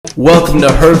Welcome to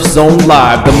Herf Zone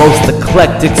Live, the most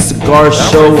eclectic cigar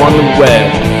show on the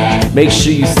web. Make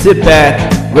sure you sit back,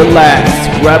 relax,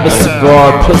 grab a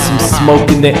cigar, put some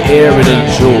smoke in the air, and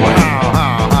enjoy.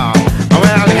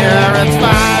 Well, here it's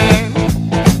fine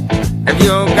if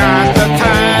you got the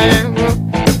time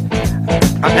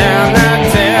and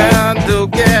the chance to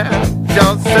get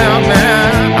yourself in.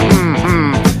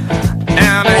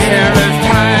 And here it's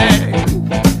time.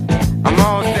 I'm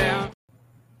all down.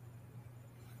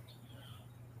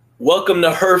 Welcome to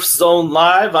Herf Zone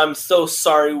Live. I'm so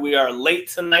sorry we are late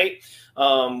tonight.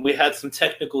 We had some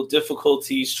technical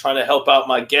difficulties trying to help out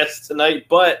my guests tonight,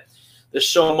 but the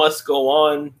show must go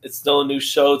on. It's still a new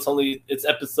show. It's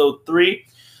episode 3.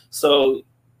 So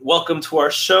welcome to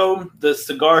our show, the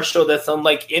cigar show that's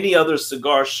unlike any other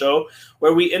cigar show,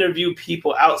 where we interview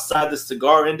people outside the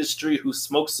cigar industry who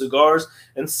smoke cigars,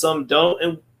 and some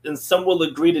don't, and some will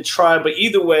agree to try. But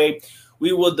either way,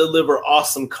 we will deliver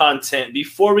awesome content.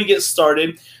 Before we get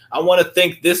started, I want to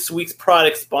thank this week's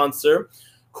product sponsor,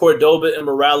 Cordoba and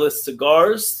Morales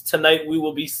Cigars. Tonight we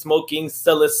will be smoking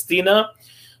Celestina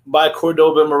by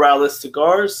Cordoba and Morales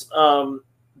Cigars.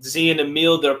 Z and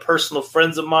Emil, they're personal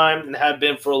friends of mine and have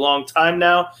been for a long time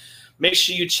now. Make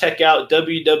sure you check out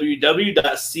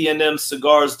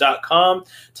www.cnmcigars.com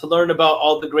to learn about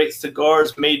all the great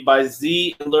cigars made by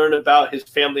Z and learn about his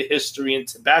family history in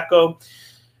tobacco.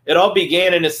 It all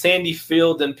began in a sandy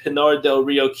field in Pinar del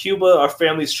Rio, Cuba. Our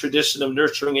family's tradition of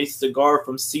nurturing a cigar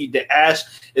from seed to ash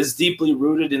is deeply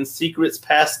rooted in secrets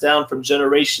passed down from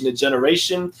generation to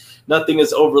generation. Nothing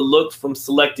is overlooked, from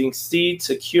selecting seed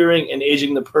to curing and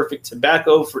aging the perfect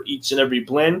tobacco for each and every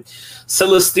blend.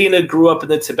 Celestina grew up in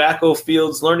the tobacco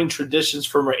fields, learning traditions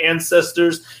from her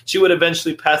ancestors. She would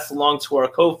eventually pass along to our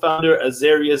co-founder,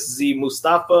 Azarius Z.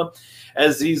 Mustafa.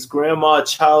 As Z's grandma,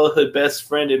 childhood best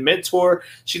friend, and mentor,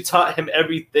 she taught him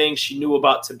everything she knew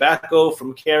about tobacco,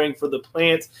 from caring for the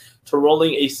plants to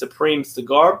rolling a supreme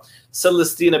cigar.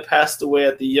 Celestina passed away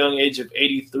at the young age of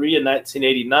 83 in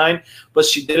 1989, but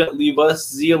she didn't leave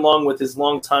us. Z, along with his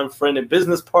longtime friend and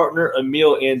business partner,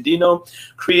 Emil Andino,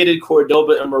 created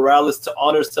Cordoba and Morales to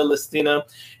honor Celestina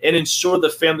and ensure the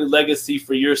family legacy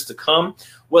for years to come.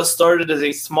 What started as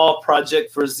a small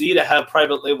project for Z to have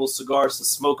private label cigars to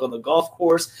smoke on the golf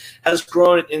course has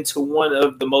grown into one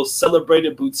of the most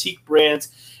celebrated boutique brands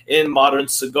in modern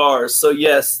cigars. So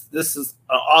yes, this is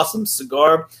an awesome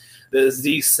cigar that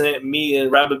Z sent me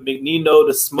and Rabbit Mcneno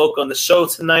to smoke on the show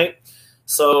tonight.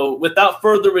 So without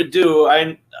further ado,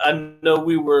 I know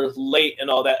we were late and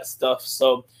all that stuff.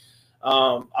 So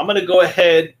I'm going to go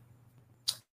ahead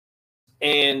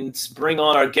and bring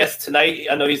on our guest tonight.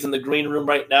 I know he's in the green room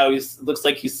right now. Looks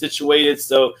like he's situated.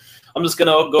 So I'm just going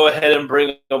to go ahead and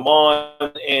bring him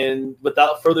on. And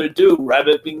without further ado,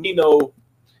 Rabbit Mcneno,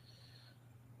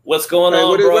 what's going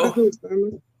on, bro?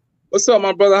 What's up,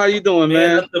 my brother? How you doing,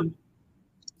 man?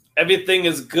 Everything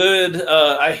is good.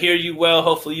 I hear you well.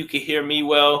 Hopefully you can hear me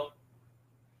well.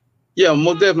 Yeah,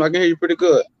 most definitely. I can hear you pretty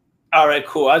good. All right,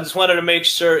 cool. I just wanted to make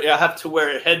sure. I have to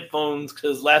wear headphones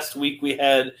because last week we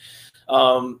had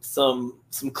some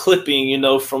clipping,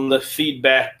 from the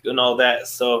feedback and all that.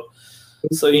 So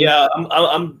yeah,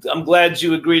 I'm glad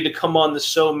you agreed to come on the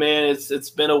show, man. It's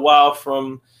been a while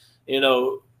from,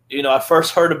 I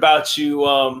first heard about you,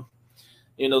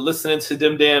 listening to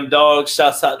Them Damn Dogs.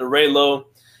 Shouts out to Raylo,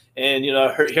 and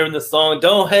hearing the song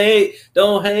 "Don't Hate,"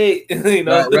 right.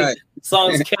 The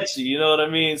song's catchy. You know what I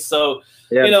mean? So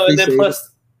yeah, and then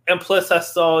plus I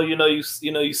saw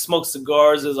you smoke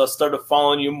cigars as I started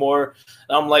following you more.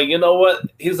 And I'm like, you know what?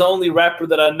 He's the only rapper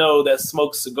that I know that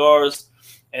smokes cigars,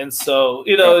 and so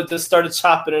just started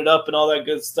chopping it up and all that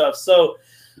good stuff. So.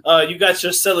 You got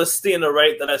your Celestina,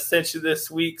 right, that I sent you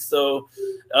this week. So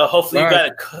hopefully you got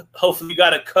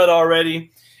it cut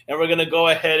already, and we're gonna go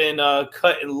ahead and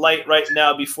cut and light right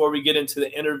now before we get into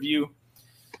the interview.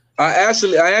 I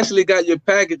actually got your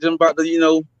package. I'm about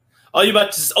to, Oh, you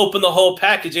about to just open the whole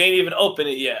package? You ain't even opened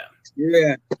it yet.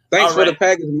 Yeah. Thanks for the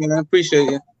package, man. I appreciate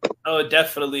it. Oh,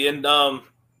 definitely, and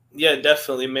yeah,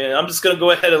 definitely, man. I'm just gonna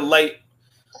go ahead and light.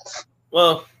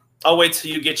 Well, I'll wait till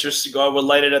you get your cigar. We'll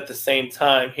light it at the same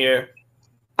time here.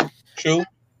 True.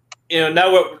 Now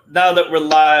that we're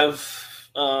live,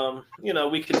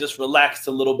 we can just relax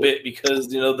a little bit because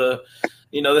the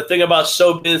thing about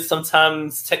showbiz,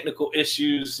 sometimes technical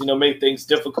issues make things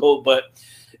difficult, but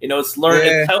it's learning.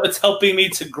 Yeah. It's helping me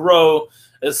to grow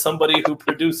as somebody who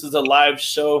produces a live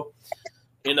show.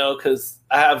 Because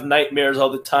I have nightmares all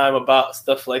the time about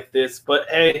stuff like this. But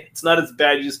hey, it's not as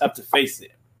bad. You just have to face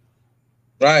it.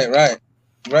 Right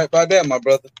about that, my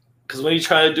brother. Because when you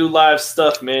try to do live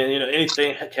stuff, man,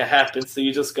 anything can happen. So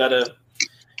you just gotta,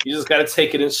 You just got to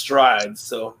take it in stride.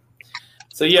 So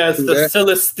yes, the Yeah.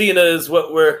 Celestina is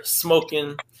what we're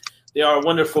smoking. They are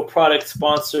wonderful product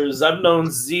sponsors. I've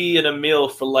known Z and Emil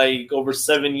for like over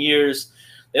 7 years.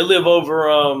 They live over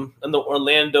in the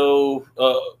Orlando,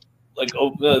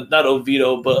 not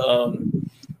Oviedo, but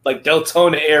like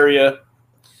Deltona area.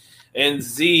 And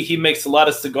Z, he makes a lot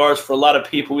of cigars for a lot of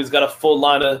people. He's got a full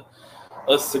line of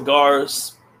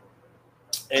cigars.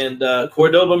 And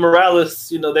Cordoba Morales,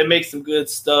 they make some good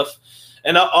stuff.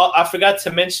 And I forgot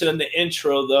to mention in the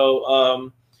intro,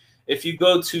 though, if you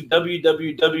go to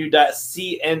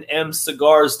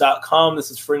www.cnmcigars.com,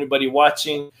 this is for anybody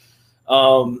watching.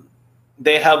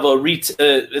 They have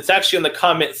it's actually in the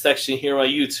comment section here on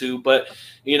YouTube, but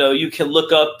you can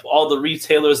look up all the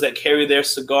retailers that carry their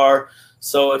cigar.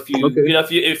 So if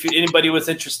if anybody was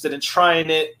interested in trying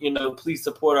it, please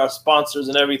support our sponsors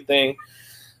and everything.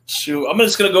 Shoot, I'm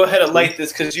just gonna go ahead and light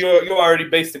this because you're already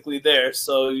basically there,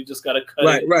 so you just gotta cut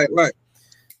it. Right.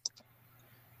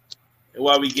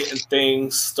 While we getting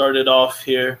things started off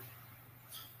here,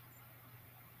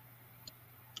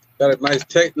 Got a nice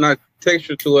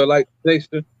texture to it, like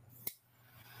texture.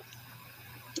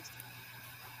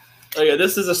 Oh yeah,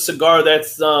 this is a cigar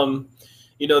that's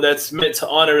that's meant to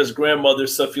honor his grandmother.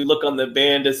 So if you look on the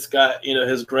band, it's got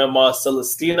his grandma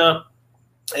Celestina,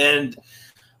 and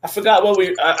I forgot what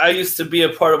I used to be a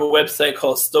part of a website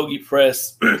called Stogie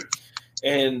Press,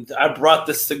 and I brought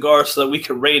this cigar so that we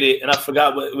could rate it, and I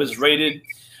forgot what it was rated.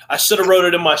 I should have wrote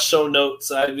it in my show notes.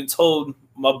 I even told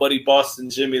my buddy Boston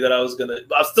Jimmy that I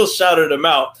still shouted him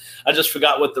out. I just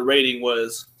forgot what the rating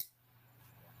was.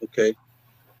 Okay.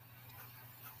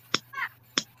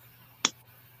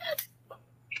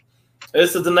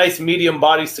 This is a nice medium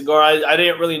body cigar. I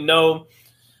didn't really know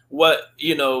what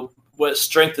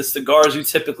strength of cigars you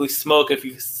typically smoke. If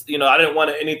I didn't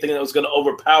want anything that was going to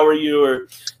overpower you or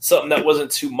something that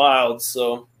wasn't too mild.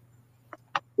 So,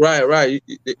 right.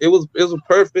 It was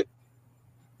perfect.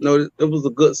 It was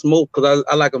a good smoke because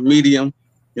I like a medium.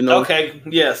 Okay,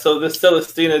 yeah. So the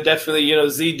Celestina definitely,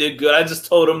 Z did good. I just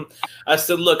told him, I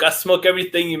said, look, I smoke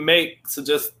everything you make, so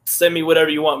just send me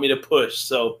whatever you want me to push.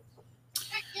 So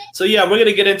yeah, we're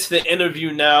gonna get into the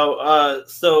interview now.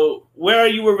 So where are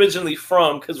you originally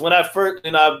from? Because when I first,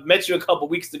 I met you a couple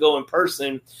weeks ago in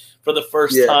person for the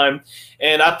first time,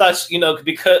 and I thought,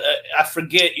 because I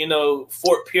forget,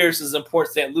 Fort Pierce is in Port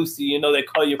St. Lucie. They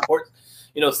call you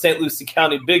St. Lucie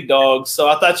County Big Dog. So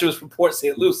I thought you was from Port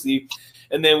St. Lucie,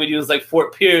 and then we was like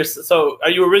Fort Pierce. So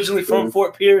are you originally from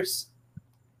Fort Pierce?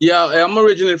 Yeah, I'm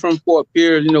originally from Fort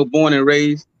Pierce. Born and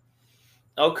raised.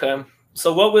 Okay.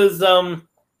 So what was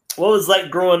like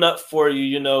growing up for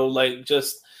you, like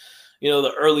just,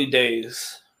 the early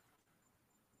days?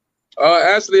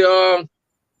 Actually, I'm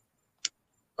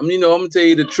gonna tell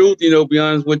you the truth, be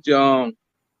honest with you.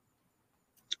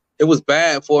 It was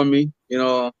bad for me,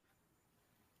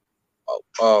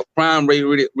 crime rate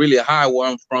really high where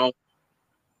I'm from.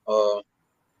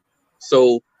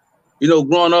 So,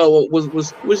 growing up was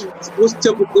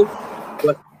typical,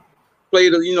 but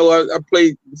played, I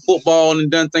played football and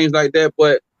done things like that,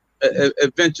 but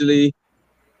eventually,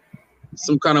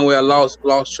 some kind of way I lost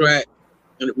track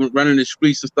and running the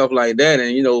streets and stuff like that.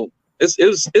 And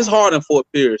it's hard in Fort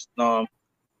Pierce for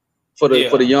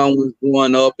the young ones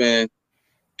growing up, and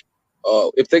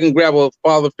if they can grab a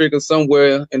father figure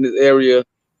somewhere in this area,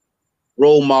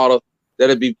 role model,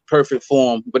 that'd be perfect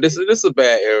for them. But this is a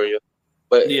bad area.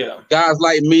 But guys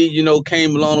like me,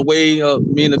 came along the way.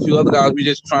 Me and a few other guys, we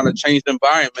just trying to change the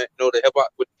environment, to help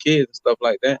out with the kids and stuff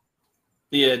like that.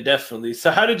 Yeah, definitely. So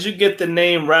how did you get the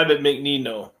name Rabbit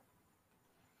Mcneno?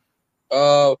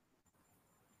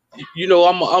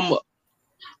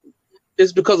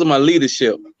 It's because of my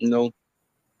leadership,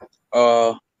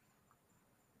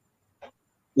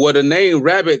 Well, the name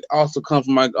Rabbit also comes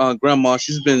from my grandma.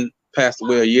 She's been passed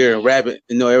away a year. And Rabbit,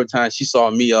 every time she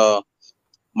saw me,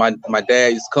 my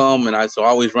dad used to come, and I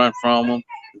always run from him.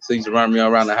 So he used to run me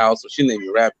around the house. So she named me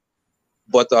Rabbit.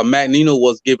 But Mcneno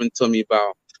was given to me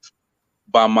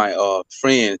by my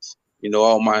friends,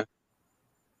 all my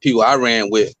people I ran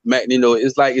with. Mcneno,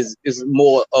 it's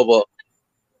more of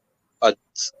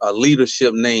a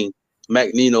leadership name.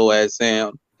 Mcneno as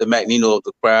Sam, the Mcneno of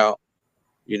the crowd,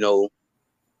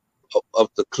 of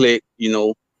the clique,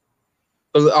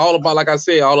 Because all about, like I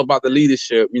said, all about the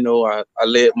leadership. I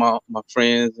led my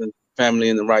friends and family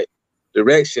in the right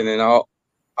direction, and I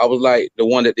was like the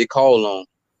one that they call on.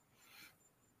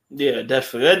 Yeah,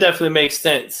 definitely. That definitely makes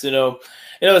sense.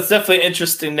 It's definitely an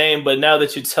interesting name, but now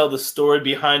that you tell the story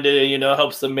behind it, it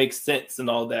helps them make sense and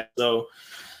all that. So,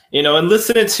 and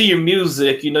listening to your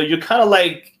music, you're kind of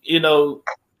like,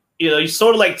 you're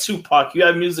sort of like Tupac. You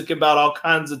have music about all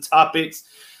kinds of topics.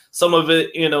 Some of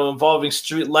it, involving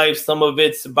street life. Some of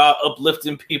it's about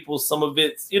uplifting people. Some of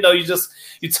it's, you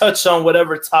touch on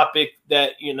whatever topic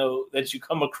that, that you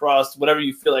come across, whatever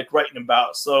you feel like writing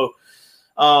about. So,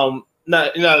 now,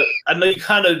 I know you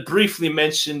kind of briefly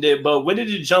mentioned it, but when did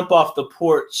you jump off the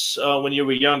porch when you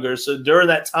were younger? So during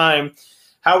that time,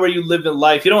 how were you living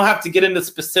life? You don't have to get into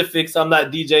specifics. I'm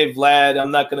not DJ Vlad.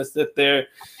 I'm not going to sit there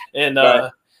and,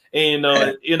 Right.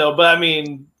 but I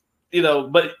mean,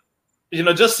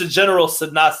 just a general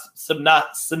synopsis,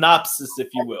 if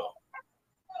you will.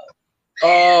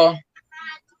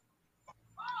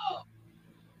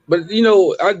 But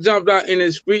I jumped out in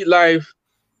the street life.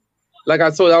 Like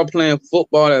I told you, I was playing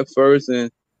football at first,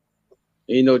 and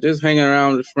just hanging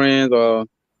around with friends, or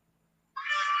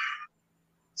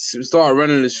start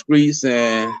running the streets.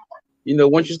 And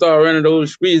once you start running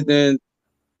those streets, then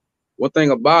one thing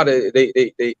about it,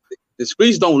 the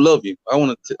streets don't love you. I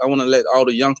want to let all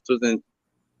the youngsters and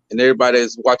everybody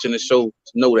that's watching the show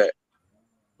know that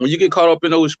when you get caught up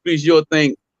in those streets, you'll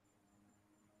think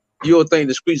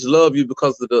the streets love you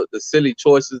because of the silly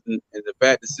choices and the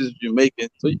bad decisions you're making.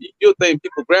 So you'll think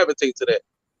people gravitate to that.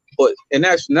 But in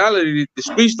actuality, the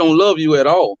streets don't love you at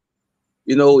all.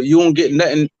 You won't get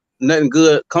nothing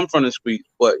good come from the streets.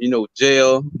 But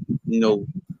jail,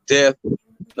 death,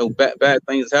 bad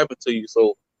things happen to you.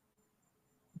 So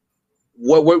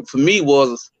what worked for me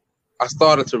was I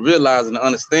started to realize and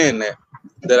understand that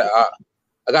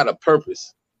I got a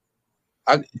purpose.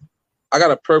 I got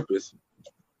a purpose.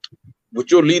 With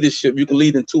your leadership, you can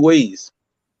lead in two ways.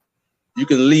 You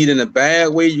can lead in a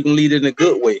bad way. You can lead in a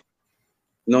good way. You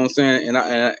know what I'm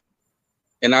saying?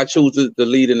 And I chose to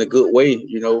lead in a good way.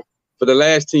 For the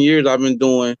last 10 years, I've been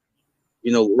doing,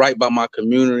 right by my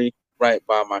community, right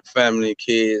by my family,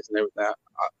 kids, and everything.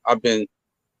 I've been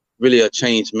really a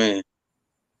changed man.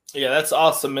 Yeah, that's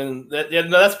awesome, and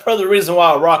that's part of the reason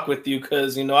why I rock with you,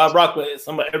 because I rock with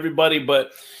everybody,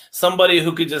 but somebody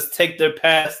who could just take their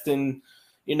past and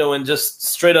and just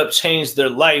straight up change their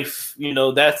life.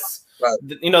 That's right.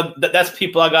 That's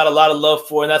people I got a lot of love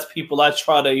for, and that's people I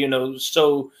try to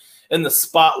show in the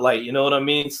spotlight. You know what I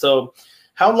mean? So,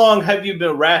 how long have you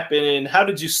been rapping, and how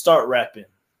did you start rapping?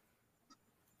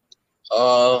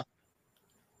 Well,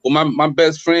 my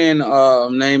best friend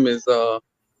name is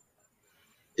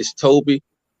Toby,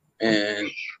 and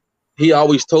he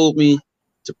always told me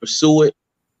to pursue it.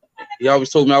 He always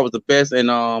told me I was the best, and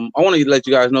I want to let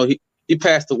you guys know he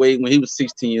passed away when he was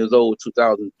 16 years old,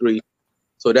 2003.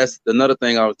 So that's another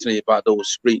thing I was telling you about those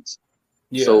streets.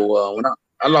 Yeah. So when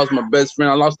I lost my best friend,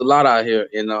 I lost a lot out here,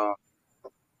 and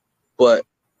but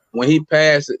when he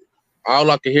passed,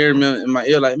 all I could hear him in my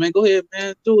ear, like, man, go ahead,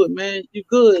 man, do it, man, you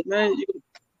good, man,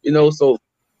 So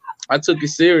I took it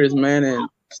serious, man, and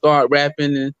started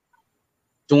rapping and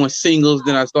doing singles.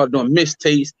 Then I started doing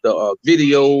mixtapes, the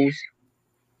videos.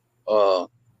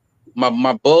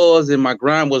 My buzz and my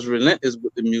grind was relentless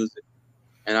with the music,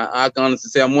 and I can honestly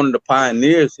say I'm one of the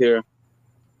pioneers here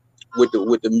with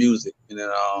the music. And then,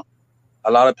 a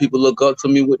lot of people look up to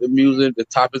me with the music, the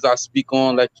topics I speak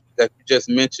on, like that you just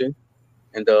mentioned.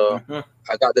 And I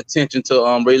got the attention to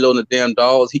Raylo and the Damn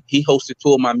Dolls. He hosted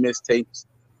two of my mixtapes.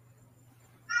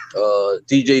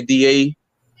 DJ DA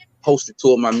hosted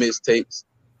two of my mixtapes.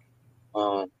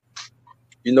 I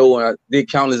did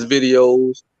countless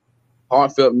videos,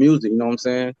 heartfelt music. You know what I'm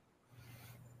saying?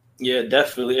 Yeah,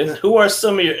 definitely. And who are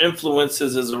some of your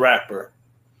influences as a rapper?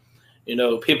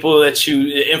 People that you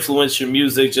influence your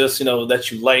music, just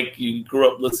that you like, you grew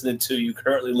up listening to, you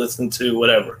currently listen to,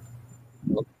 whatever.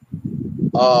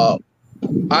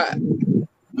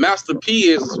 Master P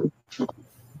is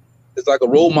like a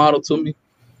role model to me.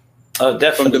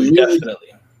 Definitely,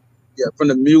 definitely. Yeah, from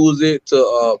the music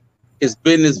to his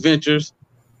business ventures.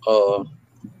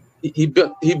 He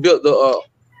built a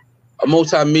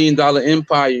multi-million-dollar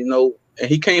empire, and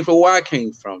he came from where I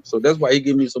came from. So that's why he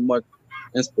gave me so much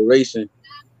inspiration.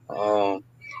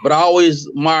 But I always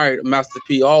admired Master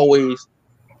P.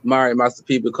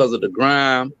 Because of the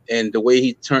grime and the way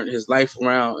he turned his life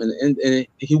around, and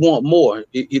he want more.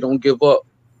 He don't give up,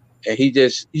 and he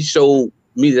showed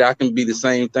me that I can be the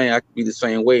same thing. I can be the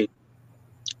same way.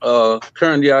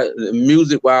 Currently,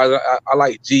 music wise, I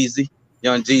like Jeezy,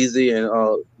 Young Jeezy, and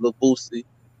Lil Boosie,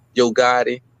 Yo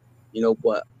Gotti,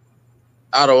 but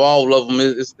out of all of them,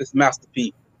 it's Master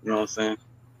P. You know what I'm saying?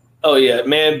 Oh yeah,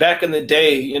 man! Back in the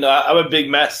day, I'm a big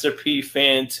Master P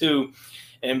fan too.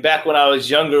 And back when I was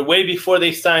younger, way before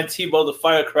they signed Tebow the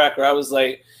Firecracker, I was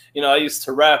like, I used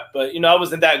to rap, but I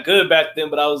wasn't that good back then.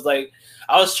 But I was like,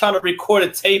 I was trying to record a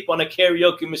tape on a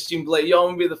karaoke machine, like, yo, I'm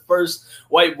gonna be the first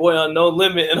white boy on No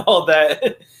Limit and all that.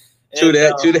 And, true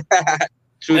that.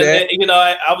 True that. And, you know,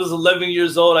 I was 11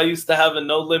 years old. I used to have a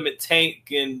No Limit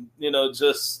tank, and you know,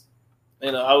 just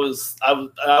you know, I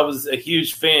was a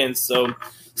huge fan. So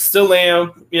still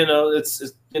am. You know, it's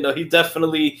you know,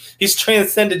 he's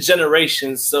transcended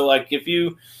generations. So like, if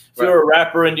you're a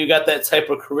rapper and you got that type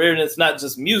of career, and it's not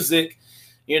just music,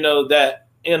 you know, that,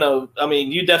 you know, I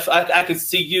mean, I could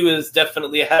see you as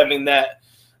definitely having that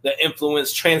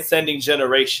influence transcending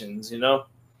generations, you know?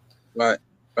 Right.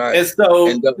 And so,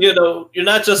 you know, you're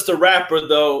not just a rapper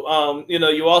though. You know,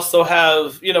 you also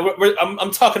have, you know,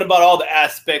 I'm talking about all the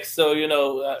aspects. So, you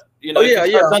know,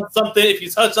 if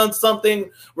you touch on something,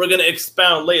 we're going to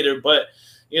expound later, but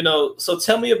you know, so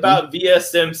tell me about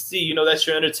VSMC, you know, that's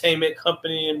your entertainment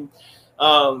company, and,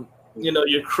 you know,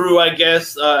 your crew, I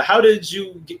guess. How did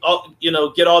you, get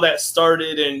all that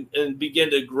started and begin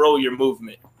to grow your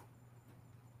movement?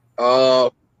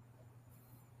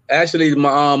 Actually,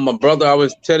 my brother I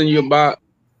was telling you about,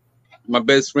 my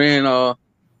best friend,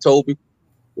 Toby,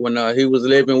 when he was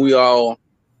living,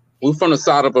 we're from the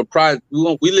side of a project.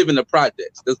 We live in the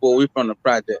projects. That's where we're from, the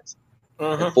projects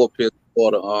in Fort Pierce,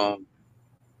 Florida.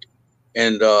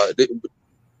 And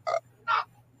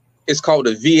it's called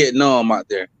the Vietnam out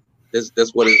there.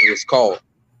 That's what it's called.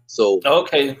 So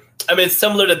okay, I mean, it's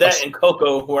similar to that in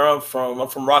Cocoa, where I'm from. I'm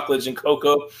from Rockledge and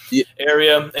Cocoa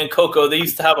area. In Cocoa, they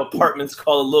used to have apartments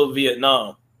called Little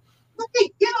Vietnam.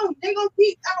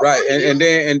 Right, and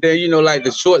then you know, like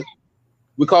the short,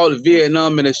 we call it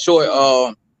Vietnam, and the short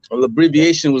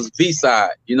abbreviation was V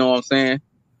side. You know what I'm saying?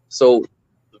 So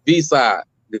V side,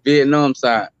 the Vietnam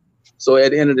side. So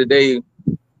at the end of the day,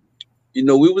 you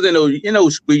know, we was in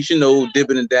those streets, you know,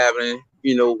 dipping and dabbing,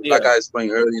 you know, like I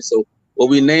explained earlier. So what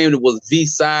we named it was V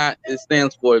side. It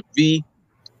stands for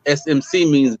VSMC,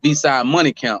 means V side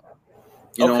money count.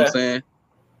 You know what I'm saying?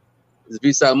 It's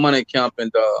V side money count,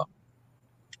 and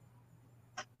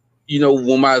you know,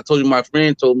 when I told you, my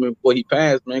friend told me before he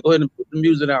passed, man, go ahead and put the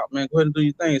music out, man. Go ahead and do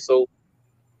your thing. So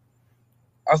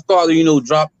I started, you know,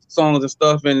 drop songs and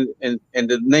stuff, and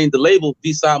the label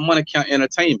V-Side Money Count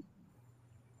Entertainment.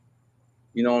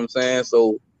 You know what I'm saying?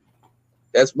 So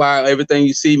that's why everything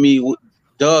you see me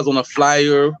does on a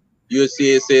flyer, you'll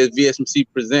see it says VSMC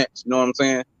Presents. You know what I'm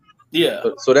saying? Yeah.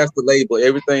 So that's the label.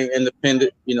 Everything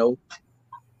independent, you know.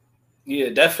 Yeah,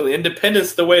 definitely.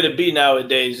 Independence the way to be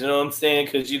nowadays. You know what I'm saying?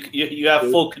 Because you have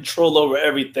full control over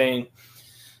everything.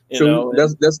 You know,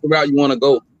 that's the route you want to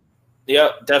go. Yeah,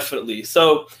 definitely.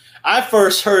 So I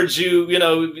first heard you.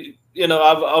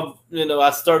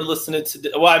 I started listening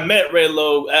to. Well, I met Ray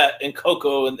Lowe in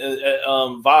Cocoa and at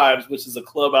Vibes, which is a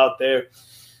club out there,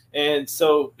 and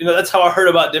so that's how I heard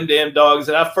about Them Damn Dogs.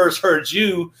 And I first heard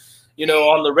you,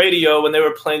 on the radio when they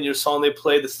were playing your song. They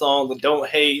played the song "The Don't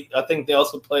Hate." I think they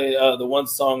also play the one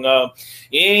song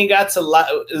 "You Ain't Got to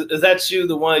Lie." Is that you?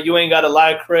 The one "You Ain't Got to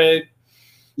Lie," Craig?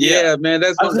 Yeah, man.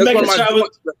 That's one of my.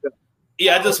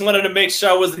 Yeah, I just wanted to make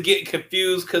sure I wasn't getting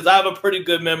confused because I have a pretty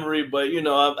good memory, but I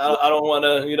don't want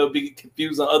to be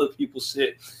confused on other people's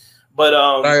shit. But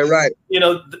right.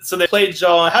 So they played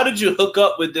y'all. How did you hook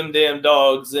up with Them Damn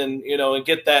Dogs and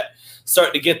and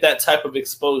start to get that type of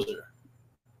exposure?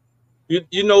 I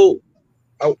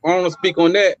want to speak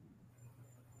on that.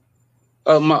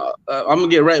 I'm gonna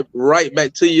get right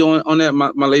back to you on that.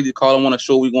 My lady called. I want to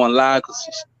show we going live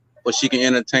but she can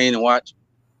entertain and watch.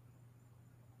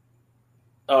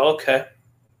 Oh, okay.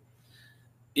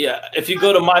 Yeah, if you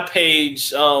go to my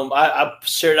page, I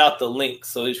shared out the link.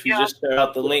 So if you just share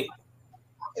out the link.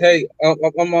 Hey,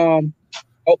 I'm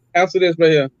answer this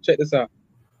right here. Check this out.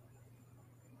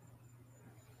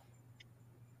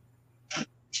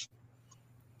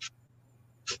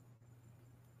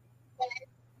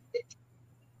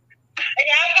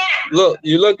 Look,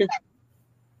 you looking?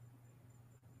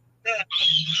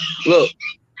 Look.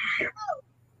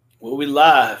 Well, we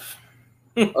live.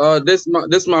 This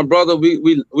my brother.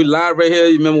 We live right here.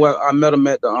 You remember what I met him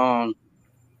at the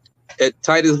at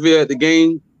Titusville at the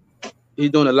game. He's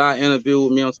doing a live interview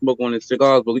with me on Smoke on his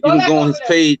cigars. But you can go on his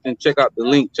page and check out the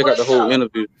link. Check out the whole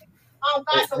interview.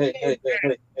 Hey.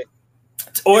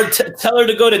 Or tell her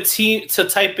to go to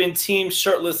type in Team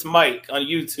Shirtless Mike on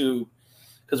YouTube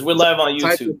because we're live on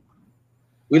YouTube.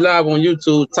 We live on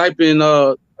YouTube. Type in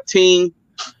Team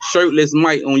Shirtless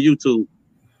Mike on YouTube.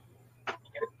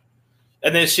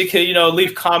 And then she can,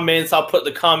 leave comments. I'll put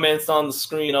the comments on the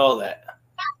screen, all that.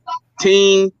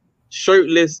 Team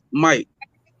Shirtless Mike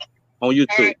on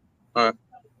YouTube. All right.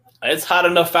 It's hot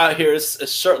enough out here. It's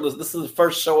shirtless. This is the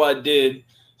first show I did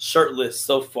shirtless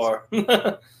so far.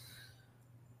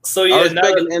 So I yeah,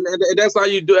 respect it, and that's how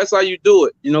you do. That's how you do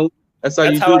it. You know, that's how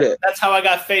you do that. That's how I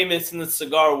got famous in the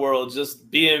cigar world.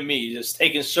 Just being me, just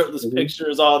taking shirtless Mm-hmm.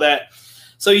 pictures, all that.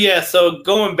 So yeah, so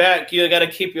going back, you got to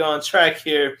keep you on track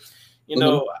here. You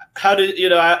know, how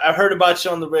did I heard about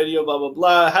you on the radio, blah blah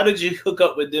blah. How did you hook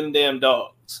up with them damn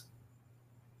dogs?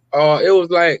 It was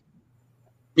like,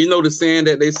 you know, the saying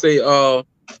that they say,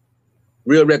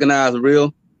 real recognize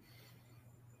real.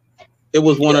 It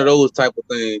was one of those type of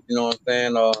things, you know what I'm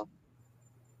saying?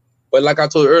 But like I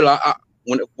told you earlier,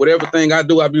 with everything I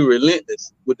do, I be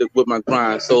relentless with my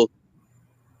grind. So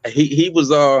he was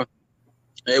well,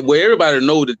 everybody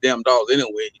know the damn dogs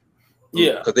anyway.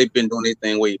 Yeah, because they've been doing their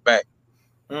thing way back.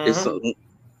 They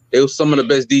were some of the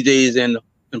best DJs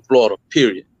in Florida,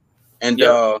 period. And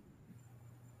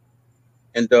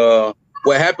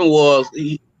what happened was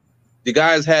the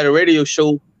guys had a radio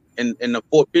show in the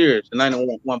Fort Pierce,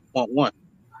 91.1,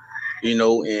 you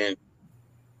know, and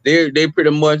they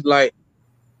pretty much like,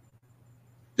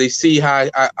 they see how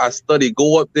I study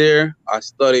go up there. I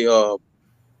study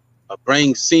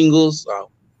bring singles,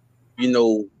 you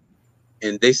know,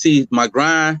 and they see my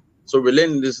grind. So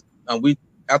relentless,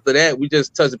 after that we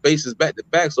just touch bases back to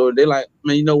back. So they're like,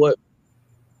 man, you know what?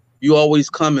 You always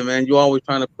coming, man. You always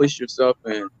trying to push yourself,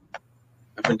 and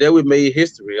from there we made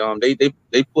history.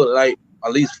 They put like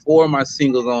at least 4 of my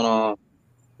singles on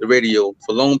the radio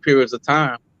for long periods of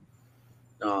time.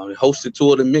 They hosted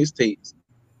 2 of the mixtapes.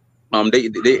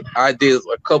 I did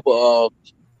a couple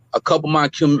of my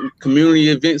community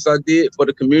events I did for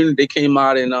the community. They came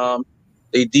out and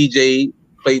they DJ'd,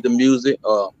 played the music.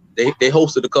 They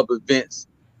hosted a couple of events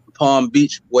in Palm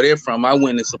Beach, where they're from. I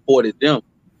went and supported them.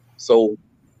 So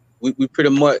we pretty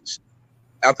much,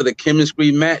 after the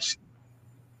chemistry match,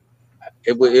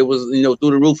 it was you know,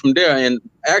 through the roof from there. And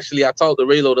actually, I talked to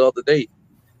Raylo the other day.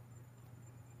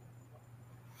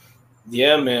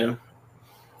 Yeah, man.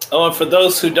 Oh, and for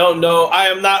those who don't know, I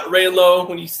am not Raylo.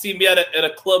 When you see me at a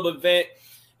club event,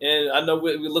 and I know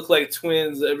we look like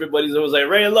twins, everybody's always like,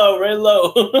 Raylo,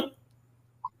 Raylo.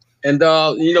 And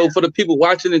you know, for the people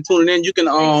watching and tuning in, you can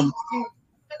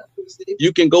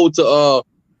go to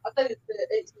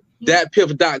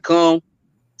thatpiff.com,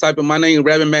 type in my name,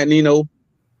 Rabbit Mcneno,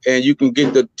 and you can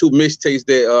get the 2 mixtapes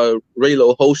that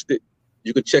Raylo hosted.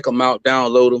 You can check them out,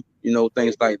 download them, you know,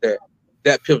 things like that.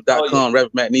 Thatpiff.com,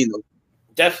 Rabbit Mcneno.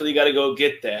 Definitely got to go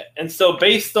get that. And so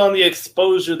based on the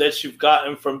exposure that you've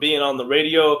gotten from being on the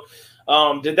radio,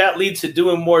 did that lead to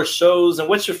doing more shows? And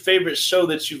what's your favorite show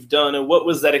that you've done? And what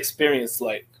was that experience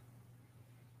like?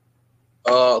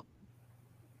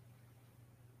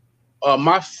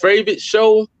 My favorite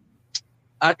show,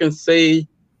 I can say,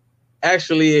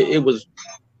 actually, it was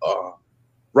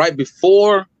right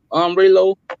before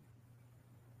Raylo.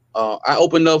 I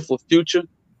opened up for Future.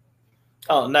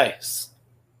 Oh, nice.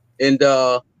 And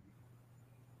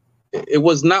it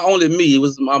was not only me, it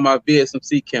was my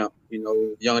VSMC camp, you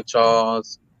know, Young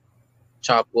Charles,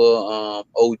 Chopper,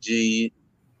 OG,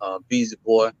 Beezy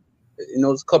Boy, you know,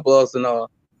 there's a couple of us, and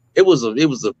it was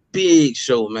a big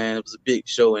show, man. It was a big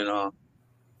show, and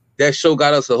that show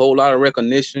got us a whole lot of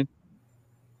recognition.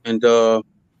 And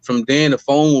from then, the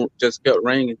phone just kept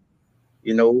ringing,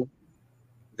 you know.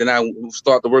 Then I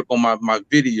started to work on my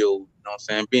video, you know what I'm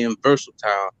saying, being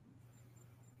versatile.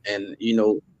 And you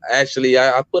know, actually,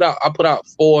 I put out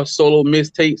 4 solo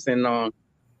mixtapes, and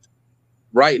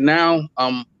right now,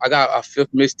 I got a 5th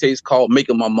mixtape called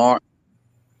 "Making My Mark,"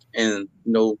 and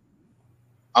you know,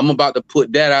 I'm about to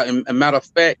put that out. And a matter of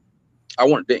fact, I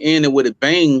wanted to end it with a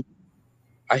bang.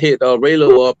 I hit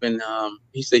Raylo up, and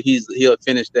he said he'll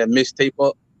finish that mixtape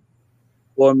up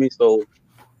for me. So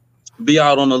be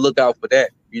out on the lookout for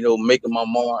that. You know, "Making My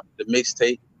Mark," the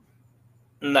mixtape.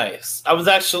 Nice. I was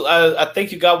actually, I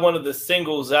think you got one of the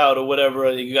singles out or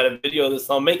whatever. You got a video of the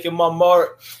song, Making My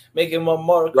Mark.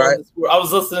 Right. I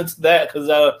was listening to that because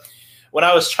when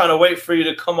I was trying to wait for you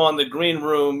to come on the green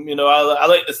room, you know, I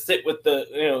like to sit with the,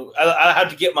 you know, I have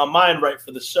to get my mind right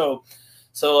for the show.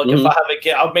 So like, if I have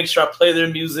I'll make sure I play their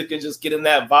music and just get in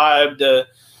that vibe to,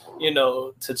 you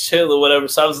know, to chill or whatever.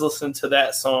 So I was listening to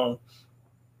that song.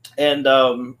 And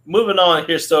moving on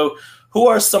here. So who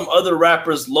are some other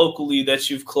rappers locally that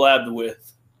you've collabed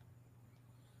with?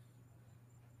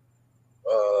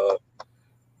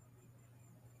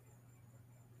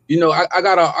 You know, I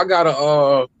got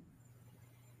a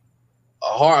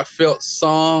heartfelt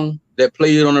song that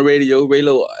played on the radio.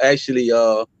 Raylo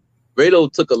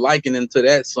took a liking into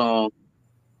that song.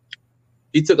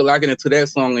 He took a liking into that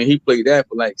song, and he played that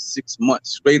for like 6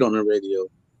 months straight on the radio.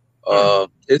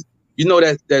 It's, you know,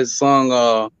 that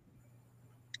song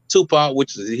Tupac,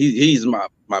 which is he's my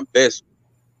best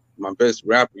my best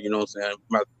rapper. You know what I'm saying?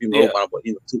 My but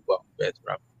Tupac, best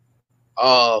rapper.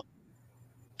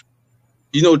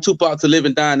 You know Tupac To Live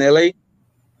and Die in L.A.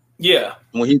 Yeah.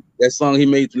 When that song he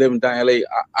made To Live and Die in L.A.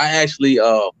 I actually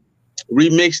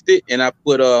remixed it and I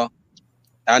put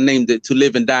I named it To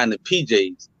Live and Die in the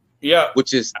PJs. Yeah.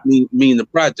 Which is mean the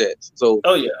projects. So.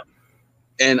 Oh yeah.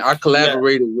 And I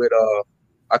collaborated with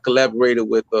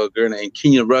a girl named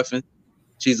Kenya Ruffin.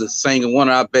 She's a singer, one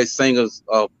of our best singers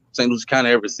St. Lucie County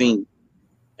ever seen.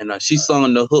 And she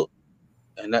sung the hook,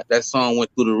 and that song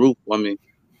went through the roof. I mean,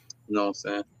 you know what I'm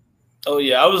saying? Oh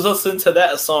yeah, I was listening to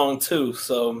that song too.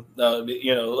 So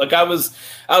you know, like I was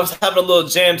having a little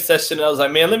jam session. And I was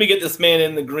like, man, let me get this man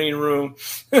in the green room.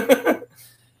 But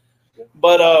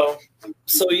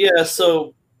so yeah,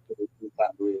 so.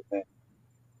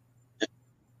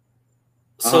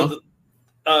 So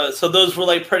those were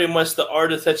like pretty much the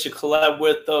artists that you collab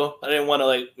with, though. I didn't want to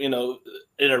like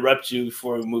interrupt you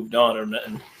before we moved on or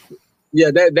nothing. Yeah,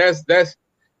 that's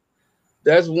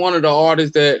one of the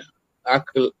artists that I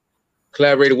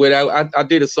collaborated with. I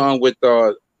did a song with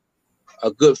a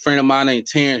good friend of mine named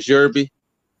Terrence Yerby.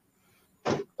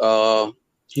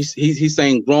 He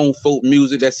sang grown folk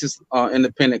music. That's his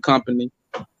independent company.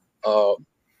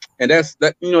 And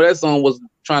that song was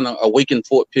trying to awaken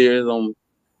Fort Pierce on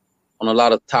a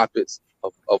lot of topics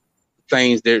of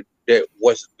things that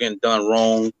was being done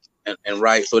wrong and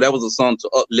right. So that was a song to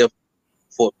uplift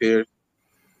Fort Pierce.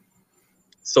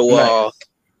 So nice.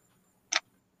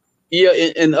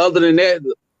 And other than that,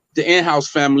 the in-house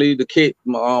family, the kid,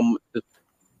 my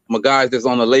guys that's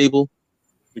on the label,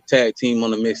 we tag team on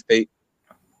the mixtape.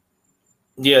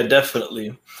 Yeah,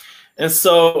 definitely. And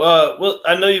so, well,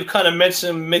 I know you've kind of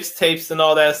mentioned mixtapes and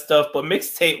all that stuff, but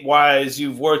mixtape wise,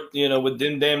 you've worked, with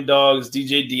Dim Dam Dogs,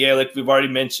 DJ DA, like we've already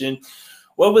mentioned.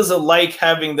 What was it like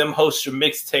having them host your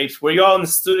mixtapes? Were you all in the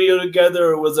studio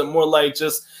together, or was it more like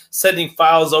just sending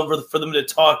files over for them to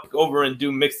talk over and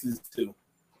do mixes too?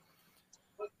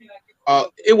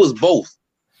 It was both.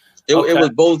 It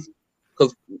was both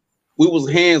because we was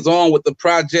hands-on with the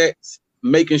projects,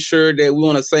 making sure that we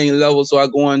on the same level. So I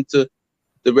go into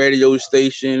the radio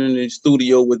station and the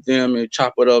studio with them and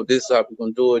chop it up. This is how we're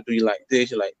gonna do it. Do you like this?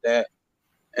 You like that?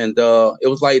 And it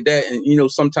was like that.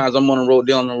 And sometimes I'm on the road,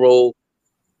 they're on the road,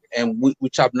 and we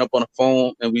chopping up on the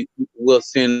phone, and we'll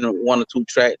send 1 or 2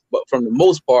 tracks. But from the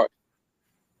most part,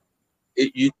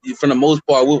 we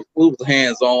was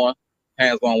hands-on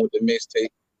with the mixtape.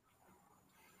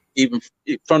 Even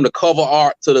from the cover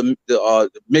art to the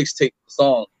mixtape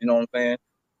song, you know what I'm saying?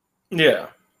 Yeah.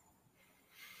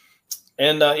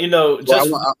 And I want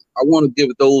to give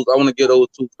those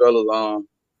 2 fellas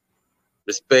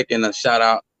respect and a shout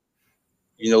out,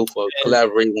 for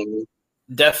collaborating with me.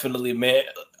 Definitely, man.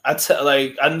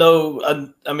 I've known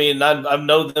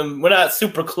them. We're not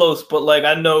super close, but like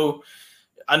I know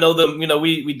them.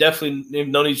 We definitely have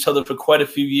known each other for quite a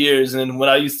few years. And when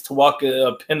I used to walk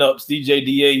pinups, DJ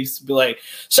DA used to be like,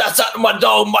 "Shouts out to my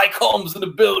dog Mike Holmes in the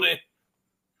building."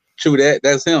 True that.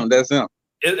 That's him.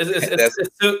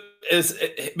 It's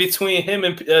between him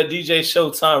and DJ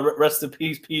Showtime. Rest in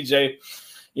peace, PJ.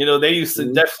 They used to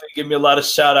definitely give me a lot of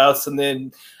shout outs. And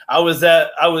then I was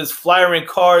flyering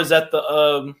cars at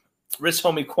the Rich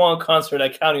Homie Quan concert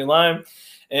at County Line,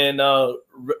 and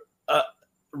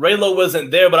Raylo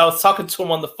wasn't there, but I was talking to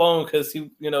him on the phone because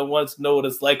he, wanted to know what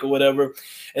it's like or whatever.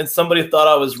 And somebody thought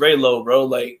I was Raylo, bro.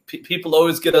 Like people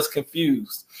always get us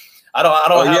confused. I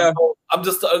don't have gold. I'm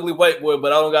just an ugly white boy,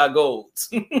 but I don't got gold.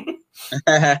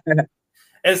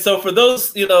 And so for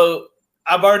those,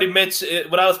 I've already mentioned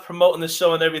it when I was promoting the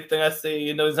show and everything. I say,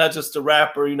 he's not just a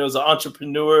rapper. He's an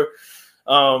entrepreneur.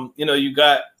 You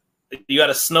got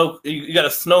a snow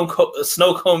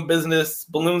cone business,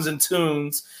 Balloons and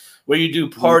Tunes, where you do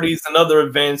parties and other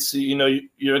events.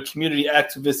 You're a community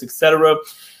activist, etc.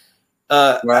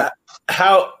 Right.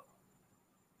 How?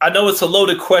 I know it's a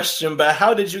loaded question, but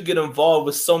how did you get involved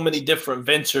with so many different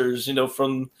ventures? We've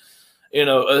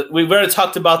already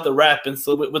talked about the rap, and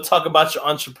so we'll talk about your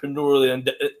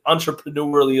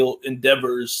entrepreneurial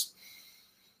endeavors.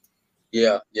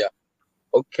 Yeah.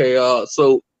 Okay.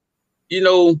 So,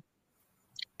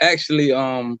 actually,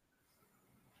 I've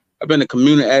been a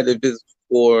community activist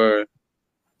for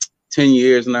 10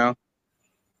 years now.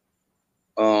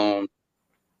 I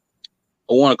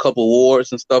won a couple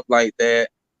awards and stuff like that.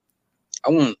 I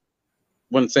wouldn't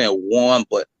say I won,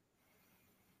 but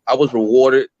I was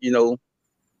rewarded,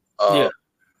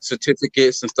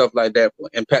 certificates and stuff like that for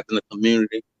impacting the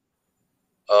community.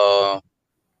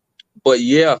 But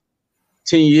yeah,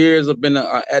 10 years I've been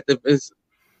an activist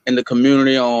in the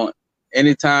community. On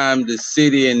anytime the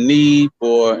city in need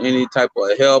for any type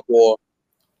of help or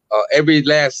every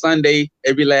last Sunday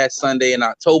in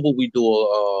October, we do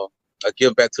a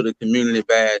give back to the community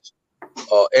badge.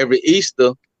 Every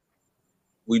Easter,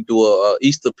 we do a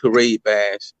Easter parade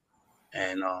bash.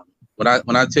 And when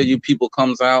I tell you people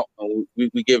comes out,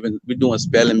 we're doing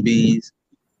spelling bees,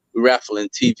 we're raffling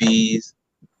TVs,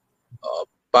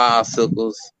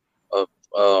 bicycles,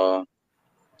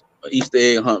 Easter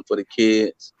egg hunt for the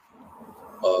kids.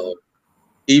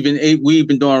 We've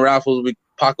been doing raffles with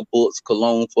pocketbooks,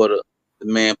 cologne for the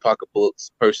man, pocketbooks,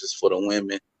 purses for the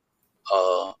women.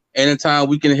 Anytime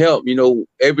we can help,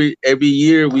 every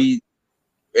year we're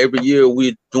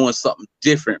doing something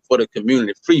different for the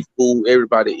community. Free food,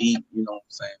 everybody eat. You know what I'm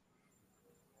saying?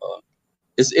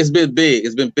 It's been big.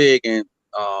 It's been big, and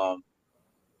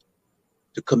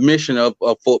the commissioner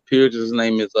of Fort Pierce, his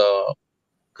name is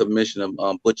Commissioner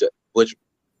Butch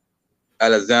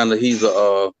Alexander. He's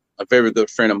a very good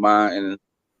friend of mine, and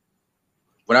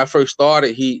when I first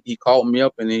started, he called me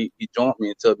up and he joined me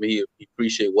and told me he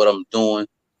appreciate what I'm doing,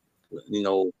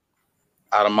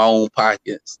 out of my own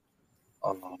pockets.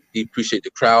 He appreciate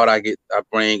the crowd I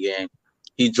bring, and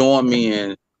he joined me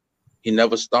and he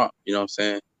never stopped. You know what I'm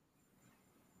saying?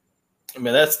 I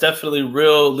mean, that's definitely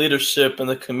real leadership in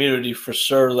the community for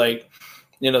sure. Like,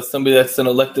 somebody that's an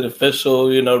elected official,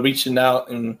 reaching out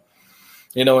and,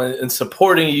 and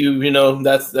supporting you,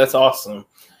 that's awesome.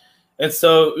 And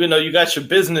so, you got your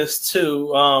business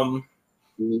too. Tell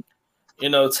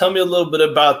me a little bit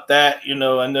about that. I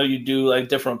know you do like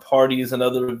different parties and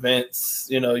other events.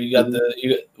 You got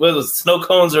whether it's snow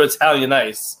cones or Italian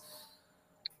ice.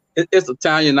 It's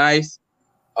Italian ice.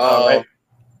 All right.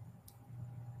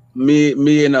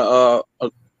 Me and a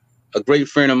great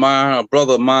friend of mine, a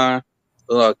brother of mine,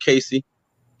 Casey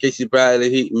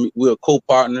Bradley. We're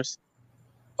co-partners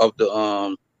of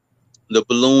the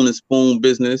balloon and spoon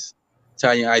business,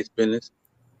 Italian ice business.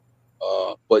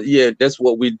 But yeah, that's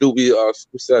what we do. We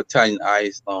sell Italian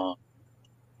ice.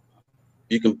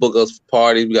 You can book us for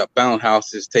parties. We got bounce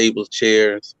houses, tables,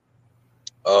 chairs,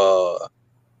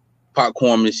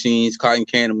 popcorn machines, cotton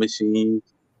candy machines,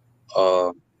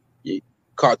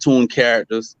 cartoon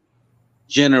characters,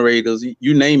 generators,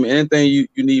 you name it. Anything you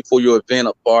need for your event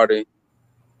or party,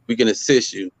 we can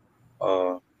assist you.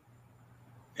 And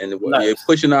nice. Yeah,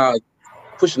 pushing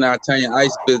our Italian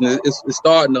ice business. It's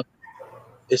starting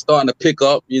to pick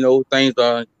up. Things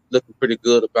are looking pretty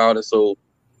good about it. So,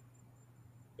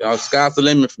 sky's the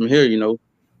limit from here.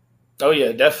 Oh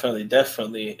yeah, definitely.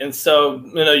 And so,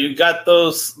 you got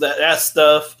that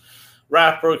stuff,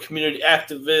 rapper, community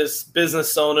activist,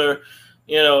 business owner,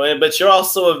 but you're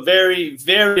also a very,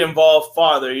 very involved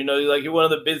father. You're one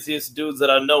of the busiest dudes that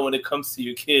I know when it comes to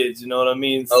your kids. You know what I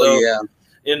mean? Oh yeah.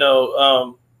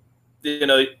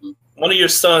 One of your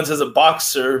sons is a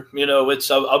boxer.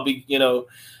 Which I'll be. I'm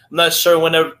not sure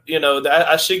whenever.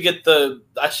 I should get the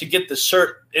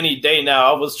shirt any day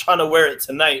now. I was trying to wear it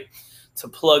tonight to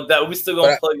plug that. We still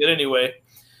gonna plug it anyway.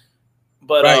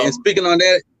 But right. And speaking on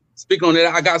that,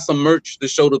 I got some merch to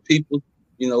show the people.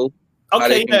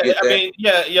 Okay, yeah. I mean,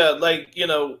 yeah. Like,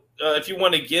 if you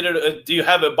want to get it, do you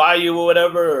have it by you or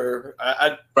whatever? Or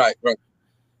Right.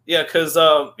 Yeah, because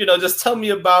just tell me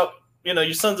about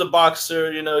your son's a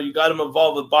boxer. You got him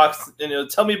involved with boxing.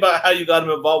 Tell me about how you got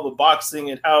him involved with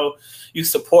boxing and how you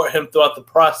support him throughout the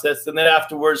process, and then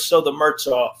afterwards show the merch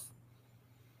off.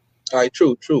 All right,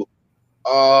 true.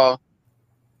 My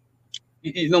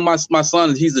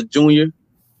son, he's a junior,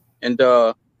 and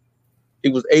he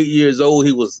was 8 years old.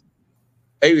 He was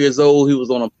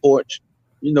on a porch,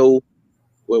 with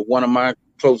one of my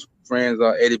close friends,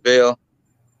 Eddie Bell,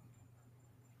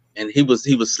 and he was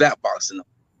slap boxing him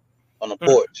on the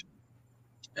porch.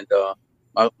 And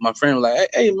my friend was like,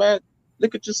 "Hey man,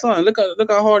 look at your son. Look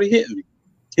how hard he hit me."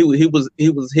 He was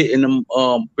hitting him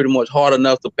pretty much hard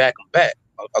enough to back him back.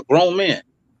 A grown man.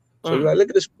 So he's like, look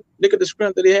at the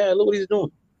strength that he had. Look what he's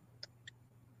doing.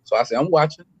 So I said, I'm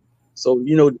watching. So,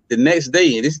 the next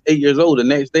day, and this 8 years old, the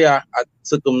next day I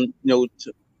took him,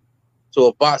 to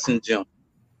a boxing gym.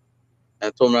 And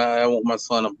I told him I want my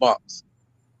son to box.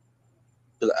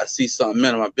 Because I see something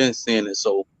in him. I've been seeing it.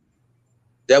 So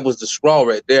that was the straw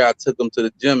right there. I took him to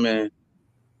the gym, and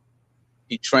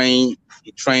he trained,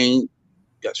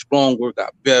 got stronger,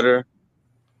 got better.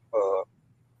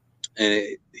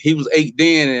 And he was 8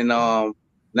 then, and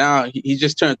now he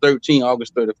just turned 13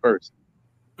 August 31st.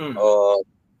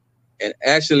 And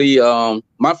actually,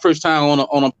 my first time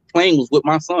on a plane was with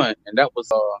my son, and that was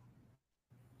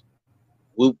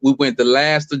we went the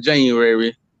last of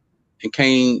January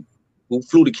and we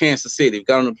flew to Kansas City. We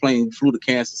got on the plane, we flew to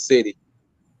Kansas City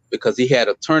because he had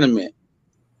a tournament,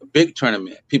 a big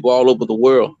tournament. People all over the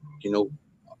world,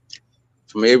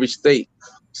 from every state.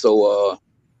 So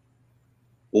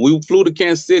when we flew to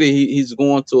Kansas City, he's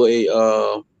going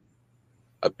to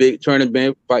a big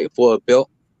tournament fight for a belt.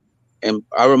 And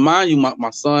I remind you, my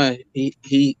son,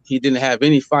 he didn't have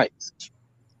any fights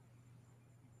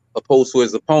opposed to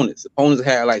his opponents. Opponents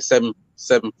had like seven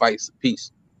fights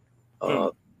apiece.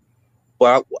 But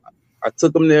I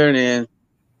took him there, and then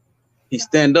he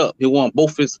stand up. He won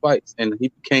both his fights, and he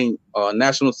became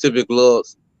National Civic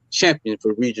Gloves champion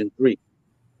for Region 3.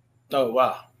 Oh,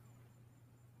 wow.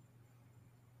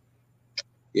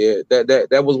 Yeah,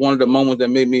 that was one of the moments that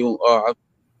made me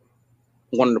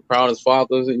one of the proudest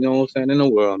fathers, you know what I'm saying, in the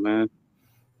world, man.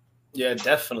 Yeah,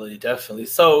 definitely.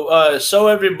 So show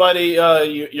everybody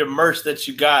your merch that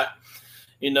you got,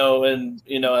 and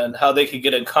how they can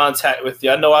get in contact with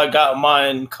you. I know I got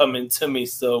mine coming to me,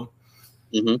 so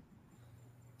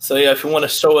so yeah, if you want to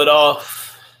show it off.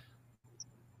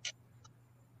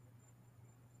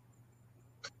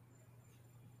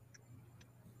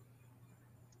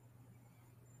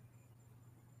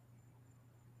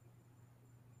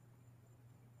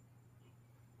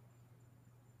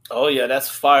 Oh yeah, that's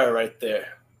fire right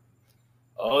there.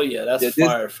 Oh yeah, that's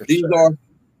fire for sure.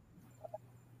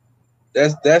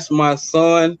 That's my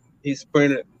son. He's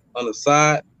printed on the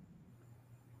side,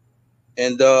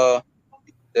 and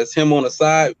that's him on the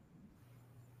side.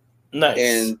 Nice.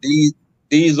 And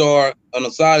these are on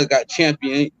the side. It got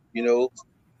champion,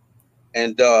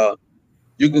 and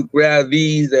you can grab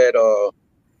these at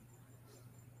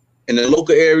in the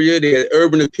local area. They're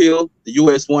Urban Appeal, the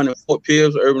US one in Fort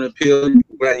Pierce, Urban Appeal. You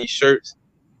can grab these shirts.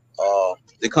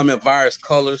 They come in various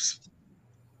colors.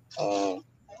 You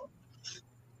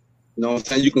know what I'm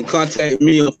saying? You can contact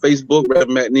me on Facebook, Rev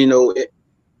Mcneno.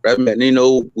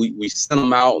 We send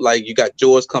them out like you got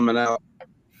yours coming out.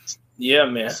 Yeah,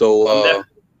 man. So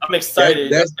I'm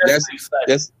excited. That's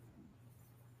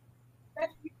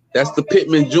the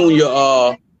Pittman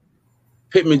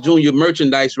Jr.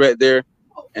 merchandise right there,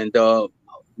 and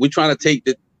we're trying to take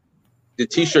the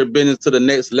t-shirt business to the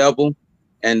next level,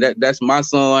 and that's my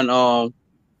son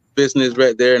business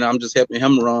right there, and I'm just helping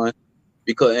him run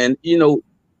because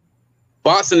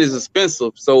boxing is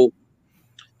expensive, so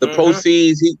the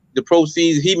proceeds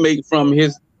he make from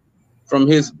his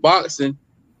boxing,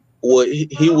 or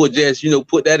he would just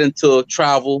put that into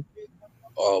travel,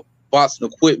 boxing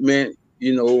equipment,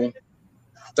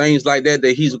 things like that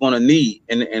he's gonna need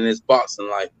in his boxing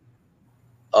life.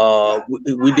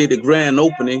 We did the grand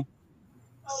opening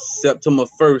September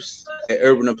 1st at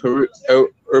Urban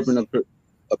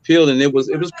Appeal, and it was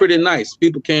pretty nice.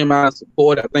 People came out and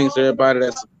supported. I thanks everybody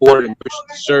that supported and pushed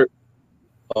the shirt.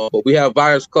 But we have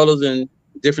various colors and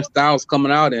different styles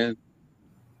coming out, and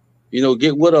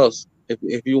get with us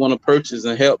if you want to purchase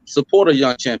and help support a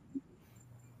young champion.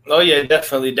 Oh yeah,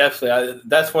 definitely. That's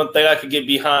one thing I could get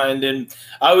behind, and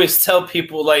I always tell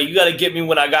people like you got to get me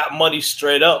when I got money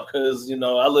straight up, because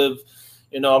I live.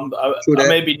 I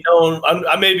may be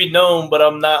known, but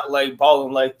I'm not like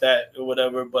balling like that or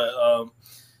whatever. But I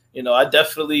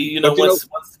definitely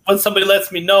once somebody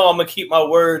lets me know, I'm gonna keep my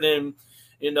word and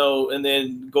and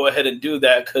then go ahead and do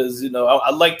that, because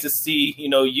I like to see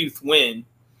youth win.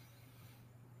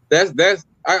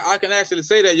 I can actually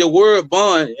say that your word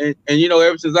bond, and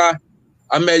ever since I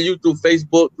met you through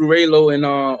Facebook, through Raylo, and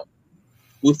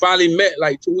we finally met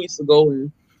like 2 weeks ago,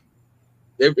 and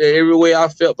every way I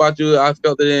felt about you, I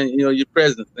felt it in your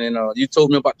presence, and you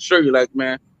told me about the shirt. You're like,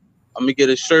 man, I'm gonna get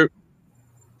a shirt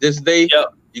this day.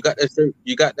 Yep. You got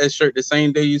that shirt the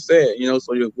same day you said,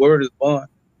 so your word is bond.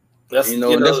 That's and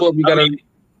that's what we gotta.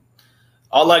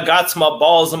 All I got's my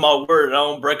balls and my word. I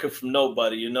don't break it from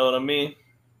nobody. You know what I mean?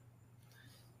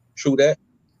 True that.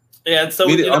 Yeah, and so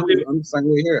I'm the same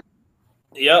way here.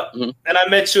 Yep. And I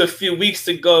met you a few weeks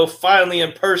ago, finally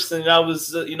in person. And I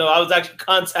was, I was actually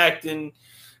contacting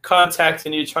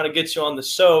you, trying to get you on the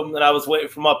show. And I was waiting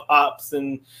for my pops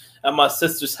and at my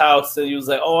sister's house, and he was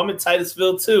like, "Oh, I'm in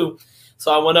Titusville too."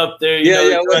 So I went up there.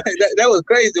 That was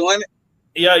crazy, wasn't it?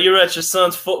 Yeah, you were at your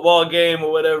son's football game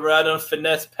or whatever. I done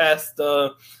finesse past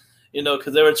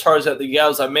because they were charged at the gate. I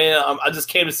was like, man, I just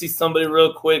came to see somebody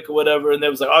real quick or whatever. And they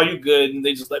was like, "Oh, you good?" And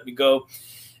they just let me go.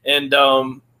 And,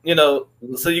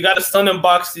 so you got a son in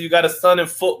boxing, you got a son in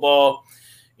football,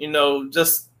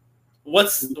 just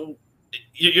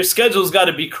your schedule's got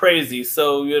to be crazy.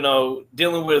 So,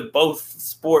 dealing with both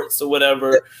sports or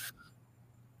whatever.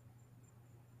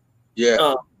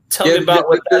 Yeah. Tell me about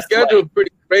what the schedule is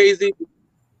pretty crazy.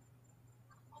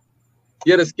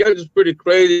 Yeah, the schedule's pretty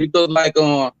crazy because like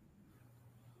on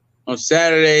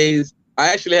Saturdays,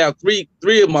 I actually have three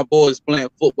of my boys playing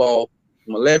football.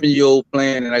 An 11-year-old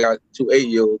playing, and I got 2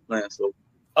 8-year-olds playing. So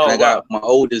Oh, And I wow. got my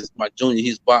oldest, my junior,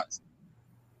 he's boxing.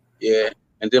 Yeah.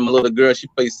 And then my little girl, she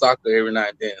plays soccer every now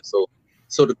and then. So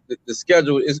the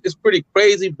schedule is pretty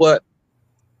crazy, but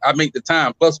I make the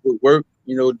time. Plus with work,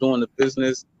 you know, doing the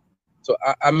business. So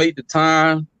I make the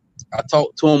time. I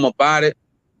talk to him about it.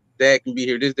 Dad can be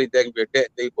here this day, Dad can be here that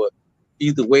day, but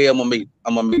either way, I'm gonna make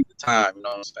the time. You know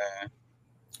what I'm saying?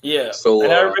 Yeah. So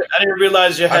And I didn't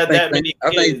realize you had that many I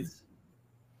think kids.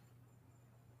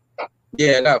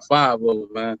 yeah, I got 5 of them,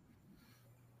 man.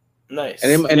 Nice.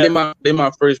 And Yeah. they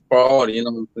my first priority. You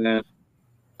know what I'm saying?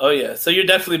 Oh yeah, so you're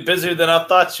definitely busier than I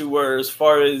thought you were, as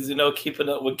far as keeping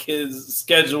up with kids'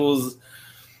 schedules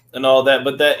and all that.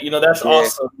 But that's Yeah.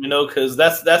 awesome, because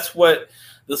that's what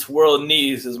this world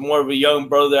needs is more of a young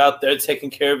brother out there taking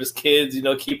care of his kids,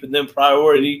 keeping them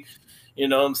priority. You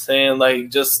know what I'm saying? Like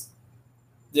just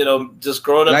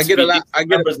growing up to be decent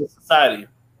members of society.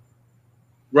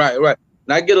 Right. And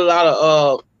I get a lot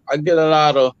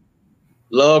of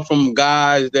love from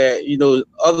guys that,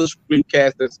 other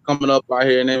screencasts that's coming up out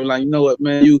here, and they're like, you know what,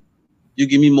 man, you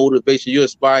give me motivation. You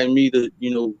inspire me to,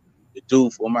 to do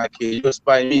for my kids. You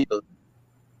inspire me to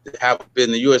have a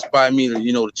business. You inspire me to,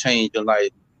 to change your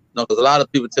life. Because a lot of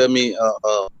people tell me,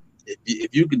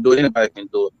 if you can do it, anybody can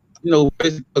do it.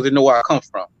 Basically because they know where I come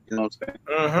from. You know what I'm saying?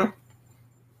 Mm-hmm.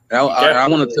 And I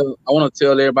want to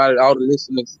tell everybody, all the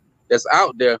listeners that's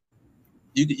out there,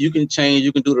 you can change.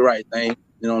 You can do the right thing.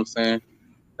 You know what I'm saying?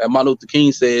 Like Martin Luther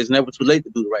King says, it's never too late to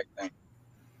do the right thing.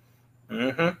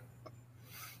 Mm-hmm.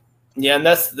 Yeah, and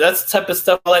that's the type of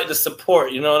stuff I like to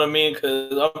support. You know what I mean?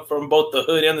 Because I'm from both the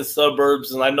hood and the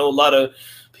suburbs, and I know a lot of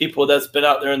people that's been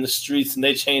out there in the streets, and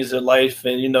they changed their life,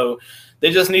 and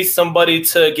they just need somebody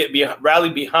to rally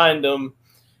behind them.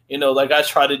 Like I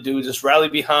try to do, just rally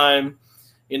behind,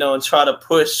 and try to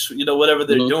push, whatever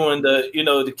they're doing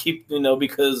to keep,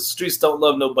 because streets don't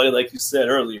love nobody, like you said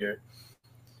earlier.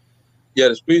 Yeah,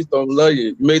 the streets don't love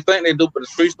you. You may think they do, but the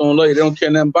streets don't love you. They don't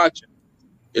care nothing about you.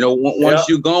 Once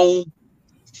you're gone,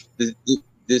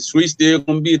 the street still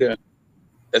gonna be there.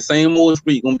 That same old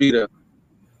street gonna be there.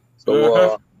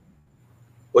 So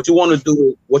what you want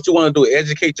to do is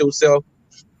educate yourself.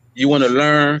 You want to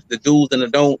learn the do's and the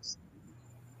don'ts,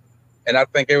 and I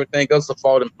think everything else will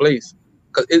fall in place.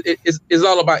 Because it's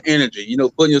all about energy.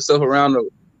 Putting yourself around the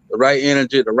right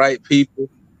energy, the right people.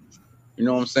 You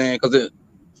know what I'm saying? Because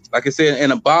like I said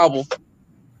in the Bible,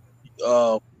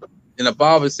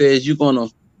 it says you're gonna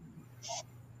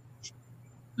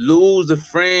lose the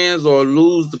friends or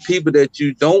lose the people that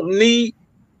you don't need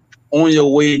on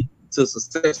your way to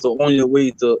success or on your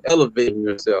way to elevating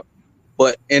yourself.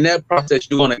 But in that process,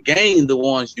 you're gonna gain the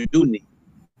ones you do need.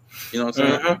 You know what I'm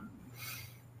saying? Mm-hmm.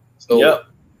 So yep.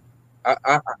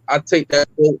 I take that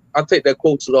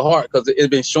quote to the heart because it's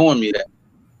been showing me that.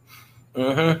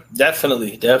 Mm-hmm.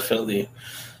 Definitely.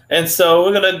 And so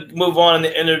we're going to move on in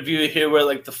the interview here. We're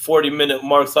like the 40-minute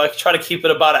mark. So I try to keep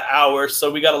it about an hour.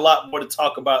 So we got a lot more to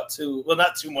talk about too. Well,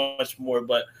 not too much more,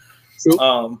 but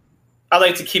I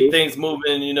like to keep things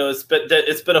moving.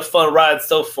 It's been a fun ride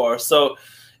so far. So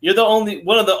you're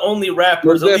one of the only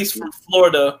rappers, at least from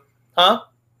Florida. Huh?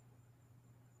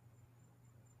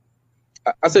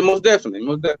 I said most definitely.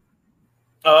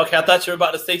 Oh, okay. I thought you were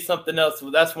about to say something else.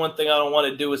 Well, that's one thing I don't want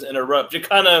to do is interrupt.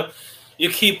 You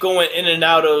keep going in and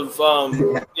out of,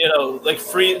 like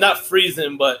not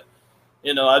freezing, but,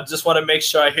 I just want to make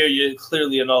sure I hear you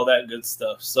clearly and all that good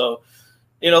stuff. So,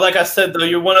 like I said, though,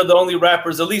 you're one of the only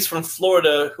rappers, at least from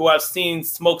Florida, who I've seen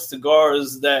smoke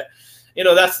cigars that,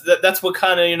 that's what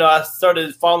kind of, I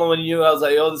started following you. I was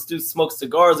like, oh, this dude smokes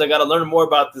cigars. I got to learn more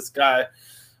about this guy.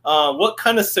 What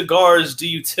kind of cigars do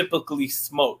you typically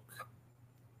smoke?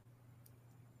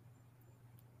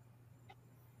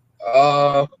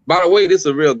 By the way, this is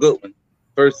a real good one.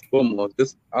 First and foremost,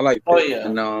 this I like. Oh yeah.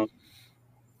 And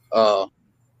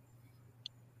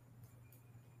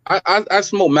I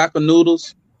smoke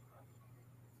Mcneno's.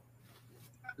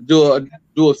 Do a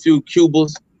few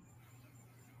Cubas.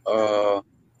 But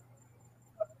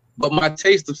my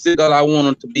taste of cigar, I want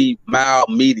them to be mild,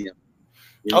 medium.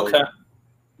 Okay.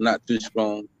 Not too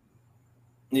strong.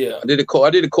 Yeah. I did a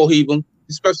Cohiba,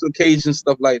 special occasions,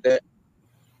 stuff like that.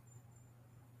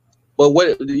 But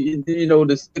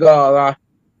the cigar,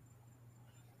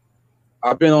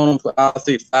 I've been on them for, I'll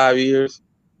say, 5 years.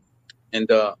 And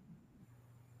I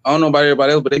don't know about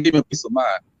everybody else, but they give me a peace of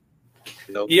mind.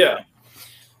 Yeah.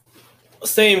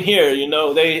 Same here.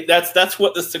 That's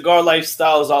what the cigar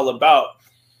lifestyle is all about.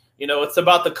 It's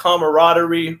about the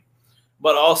camaraderie,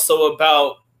 but also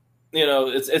about,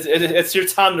 it's your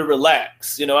time to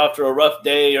relax, after a rough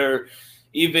day or,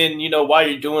 even, you know, while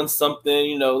you're doing something,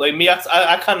 you know, like me,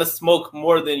 I kind of smoke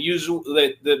more than usual,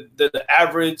 like the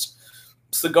average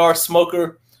cigar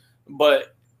smoker,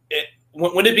 but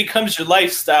when it becomes your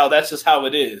lifestyle, that's just how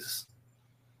it is.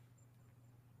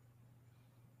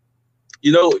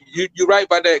 You know, you're right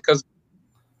about that, because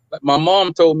like my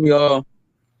mom told me,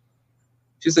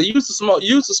 she said you used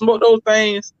to smoke those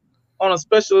things on a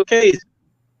special occasion.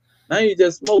 Now you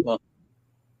just smoke them.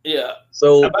 Yeah.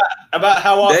 So about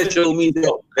how often that showed me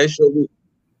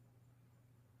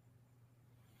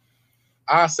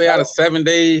I say out of 7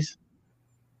 days,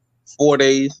 4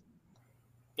 days.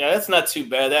 Yeah, that's not too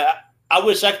bad. I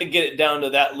wish I could get it down to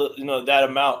that, you know, that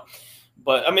amount.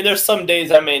 But I mean, there's some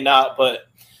days I may not. But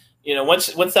you know, once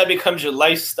that becomes your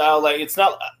lifestyle, like it's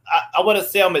not. I wouldn't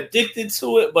say I'm addicted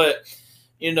to it, but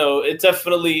you know, it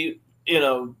definitely. You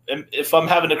know, if I'm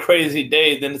having a crazy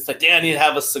day, then it's like, damn, I need to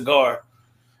have a cigar.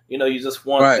 You know, you just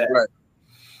want that. Right.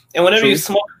 And whenever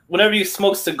you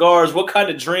smoke cigars, what kind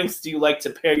of drinks do you like to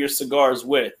pair your cigars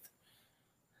with?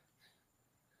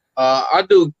 I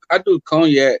do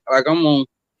cognac. Like I'm on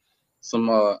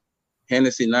some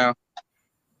Hennessy now.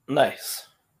 Nice.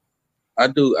 I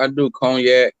do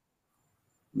cognac,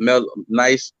 mellow,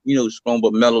 nice, you know, strong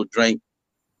but mellow drink.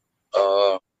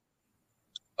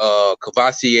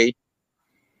 Cavassier,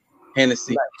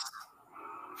 Hennessy. Nice.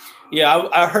 Yeah,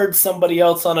 I heard somebody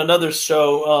else on another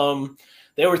show.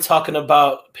 They were talking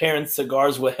about pairing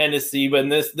cigars with Hennessy, but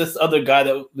this other guy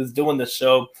that was doing the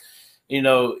show, you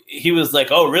know, he was like,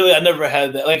 "Oh, really? I never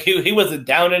had that." Like he wasn't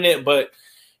down in it, but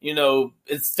you know,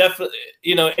 it's definitely,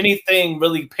 you know, anything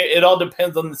really. It all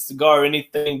depends on the cigar.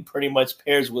 Anything pretty much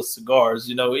pairs with cigars.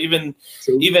 You know, even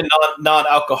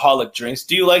non-alcoholic drinks.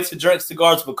 Do you like to drink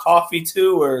cigars with coffee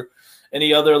too, or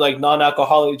any other like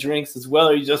non-alcoholic drinks as well,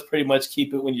 or you just pretty much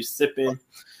keep it when you're sipping?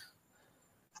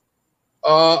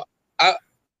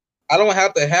 I don't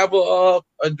have to have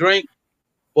a drink,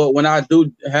 but when I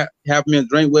do have me a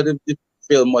drink with it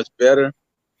feels much better.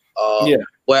 Yeah.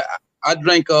 But I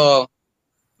drink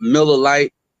Miller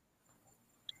Lite,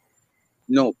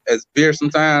 you know, as beer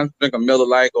sometimes. Drink a Miller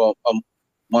Lite or a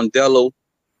Modelo,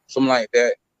 something like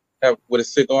that, have with a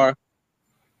cigar.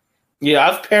 Yeah,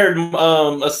 I've paired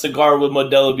a cigar with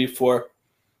Modelo before.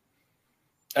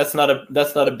 That's not a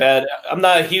bad. I'm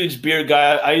not a huge beer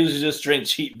guy. I usually just drink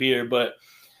cheap beer, but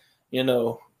you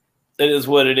know, it is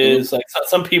what it is. Mm-hmm. Like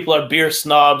some people are beer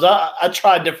snobs. I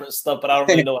try different stuff, but I don't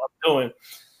really know what I'm doing.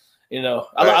 You know,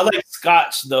 Right. I like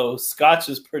Scotch though. Scotch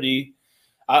is pretty.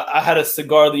 I had a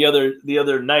cigar the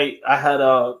other night.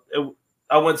 I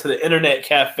went to the internet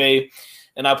cafe,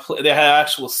 and they had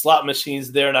actual slot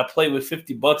machines there, and I played with $50,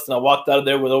 and I walked out of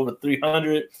there with over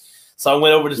 300. So I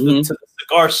went over to the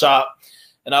cigar shop,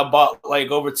 and I bought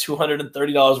like over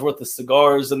 $230 worth of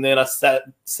cigars, and then I sat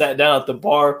down at the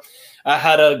bar. I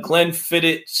had a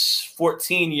Glenfiddich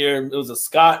 14-year. It was a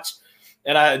Scotch,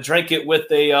 and I drank it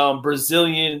with a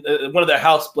Brazilian, one of their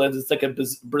house blends. It's like a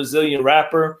Brazilian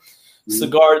wrapper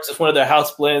cigar. It's just one of their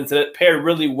house blends, and it paired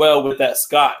really well with that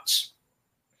Scotch.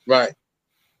 Right.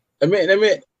 Let me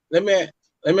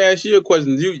ask you a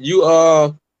question.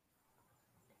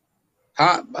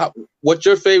 What's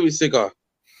your favorite cigar?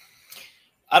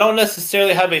 I don't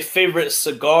necessarily have a favorite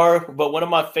cigar, but one of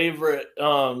my favorite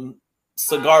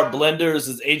cigar blenders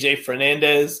is AJ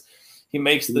Fernandez. He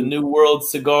makes the New World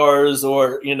cigars,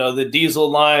 or you know, the Diesel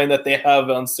line that they have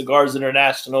on Cigars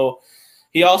International.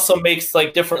 He also makes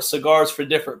like different cigars for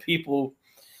different people.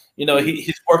 You know,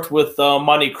 he's worked with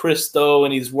Monte Cristo,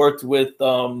 and he's worked with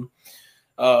Hoyo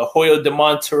de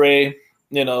Monterrey.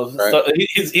 You know, right. So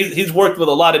he's worked with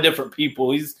a lot of different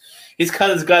people. He's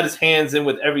kind of got his hands in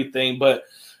with everything. But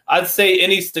I'd say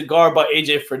any cigar by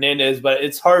AJ Fernandez, but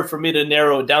it's hard for me to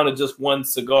narrow it down to just one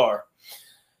cigar.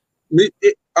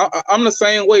 I'm the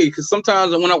same way, because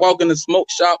sometimes when I walk in the smoke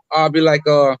shop, I'll be like,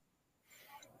 I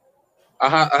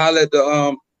holler at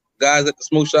the guys at the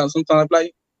smoke shop. Sometimes I'm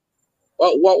like,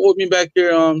 walk with me back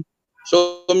here,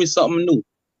 show me something new,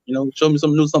 you know, show me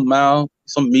something new, something mild,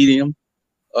 some medium,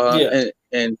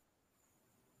 and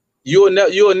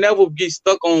you'll never get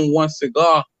stuck on one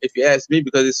cigar, if you ask me,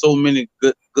 because there's so many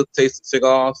good tasting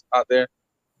cigars out there.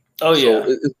 Oh yeah,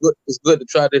 so it's good to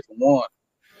try different ones.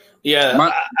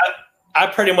 Yeah, I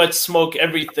pretty much smoke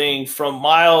everything from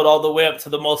mild all the way up to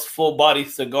the most full body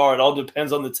cigar. It all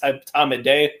depends on the time of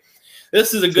day.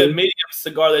 This is a good medium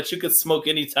cigar that you could smoke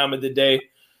any time of the day,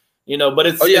 you know. But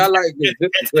it's I like it.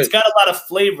 It's got a lot of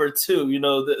flavor too. You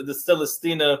know, the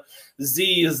Celestina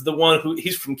Z is the one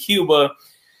he's from Cuba,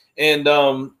 and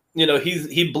you know,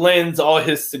 he blends all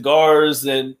his cigars.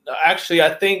 And actually,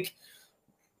 I think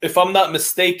if I'm not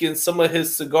mistaken, some of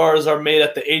his cigars are made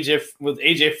at the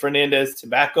AJ Fernandez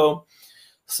tobacco.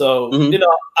 So, you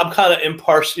know, I'm kind of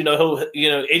impartial. You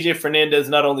know, AJ Fernandez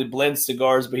not only blends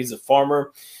cigars, but he's a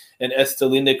farmer in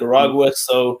Esteli, Nicaragua.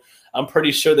 So I'm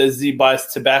pretty sure that Z buys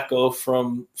tobacco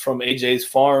from AJ's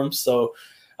farm. So,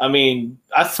 I mean,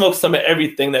 I smoke some of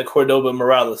everything that Cordoba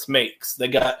Morales makes. They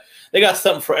got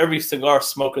something for every cigar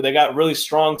smoker. They got really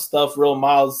strong stuff, real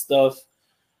mild stuff.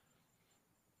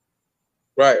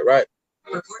 Right.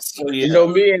 So, yeah. You know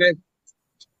me,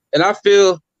 and I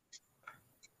feel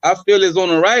it's on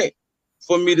the right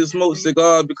for me to smoke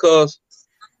cigars because,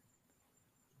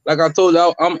 like I told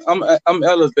you, I'm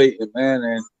elevating, man,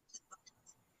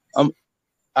 and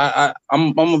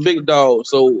I'm a big dog.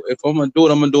 So if I'm gonna do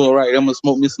it, I'm gonna do it right. I'm gonna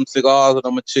smoke me some cigars and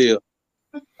I'm gonna chill.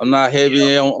 I'm not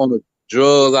heavy on the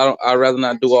drugs. I'd rather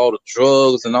not do all the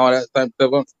drugs and all that type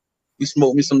of stuff. You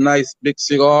smoke me some nice big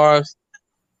cigars,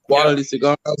 quality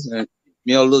cigars, and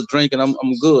a little drink, and I'm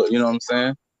good. You know what I'm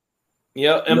saying?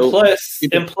 Yeah, and plus,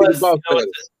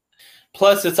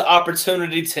 it's an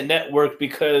opportunity to network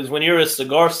because when you're a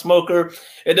cigar smoker,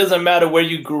 it doesn't matter where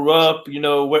you grew up, you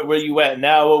know, where you at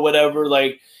now or whatever.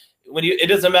 Like it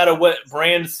doesn't matter what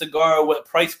brand cigar, or what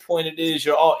price point it is.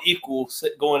 You're all equal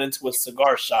going into a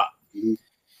cigar shop. You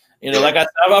know, like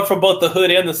I'm from both the hood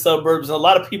and the suburbs, and a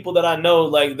lot of people that I know,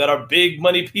 like that are big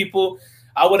money people,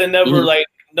 I would have never like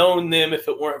known them if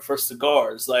it weren't for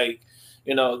cigars. Like,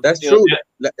 you know, that's true.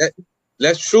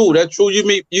 That's true. That's true. You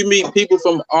meet people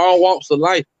from all walks of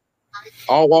life.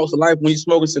 All walks of life. When you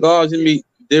smoking cigars, you meet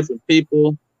different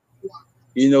people,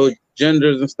 you know,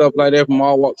 genders and stuff like that from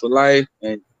all walks of life,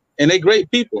 and they great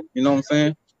people. You know what I'm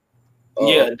saying?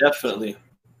 Yeah, definitely.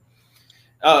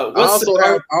 I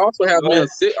also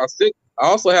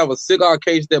have a cigar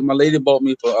case that my lady bought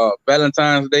me for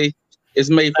Valentine's Day.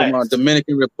 It's made from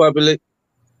Dominican Republic.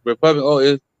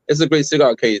 Oh, it's a great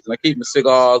cigar case. And I keep my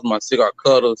cigars, my cigar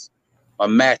cutters, my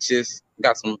matches.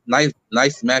 Got some nice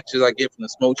matches I get from the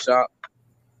smoke shop.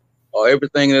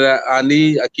 Everything that I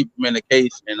need, I keep them in the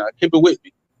case and I keep it with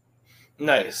me.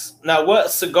 Nice. Now,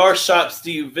 what cigar shops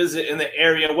do you visit in the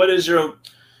area? What is your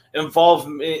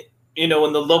involvement, you know,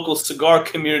 in the local cigar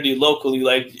community locally?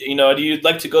 Like, you know, do you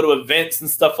like to go to events and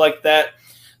stuff like that?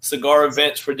 Cigar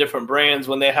events for different brands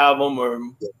when they have them, or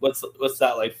what's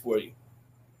that like for you?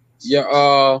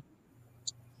 Yeah,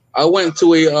 I went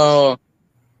to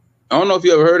I don't know if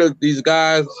you ever heard of these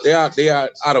guys. They are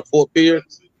out of Fort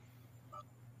Pierce.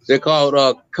 They're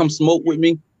called Come Smoke With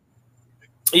Me.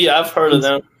 Yeah, I've heard of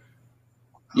them.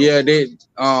 Yeah, they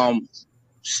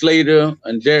Slater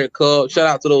and Derek Cub. Shout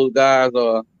out to those guys.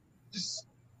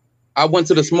 I went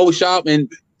to the smoke shop and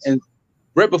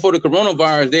right before the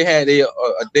coronavirus, they had a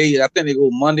day. I think they go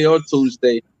Monday or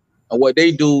Tuesday. And what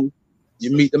they do,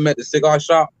 you meet them at the cigar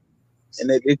shop, and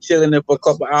they chilling there for a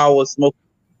couple hours,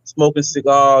 smoking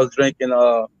cigars, drinking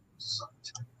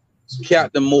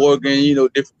Captain Morgan, you know,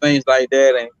 different things like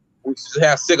that, and we just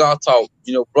have cigar talk,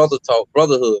 you know,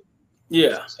 brotherhood.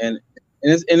 Yeah, and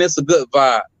it's a good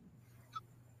vibe.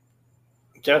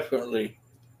 Definitely.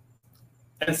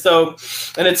 And so,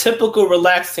 in a typical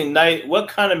relaxing night, what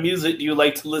kind of music do you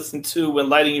like to listen to when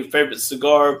lighting your favorite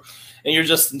cigar and you're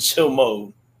just in chill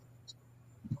mode?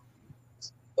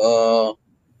 I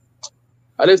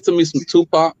listen to me some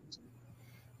Tupac.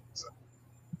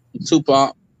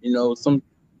 You know, sometimes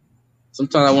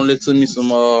I want to listen to me some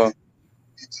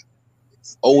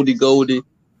oldie goldie.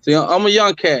 See, I'm a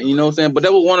young cat, you know what I'm saying? But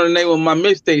that was one of the names of my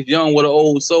mixtapes, Young with an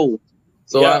Old Soul.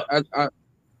 So yeah.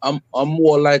 I'm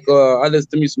more like I listen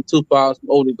to me some Tupac, some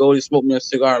oldie goldie, smoke me a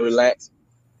cigar and relax.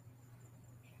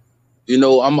 You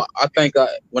know, I think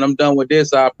when I'm done with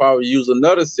this, I'll probably use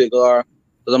another cigar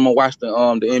because I'm gonna watch the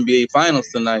NBA finals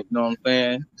tonight. You know what I'm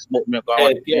saying? Smoke me a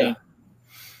cigar.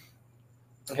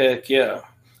 Heck yeah.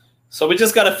 So we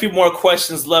just got a few more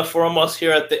questions left. We're almost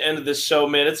here at the end of the show,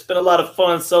 man. It's been a lot of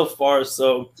fun so far.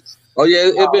 So. Oh yeah,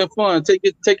 it's been fun. Take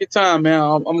your time, man.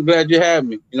 I'm glad you had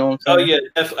me. You know what I'm saying?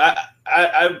 Oh yeah,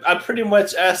 I pretty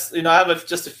much asked. You know, I have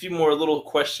just a few more little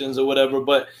questions or whatever.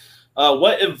 But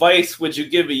what advice would you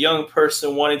give a young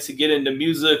person wanting to get into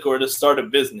music or to start a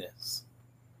business?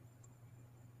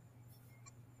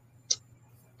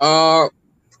 I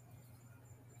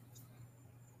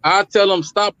tell them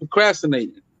stop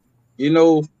procrastinating. You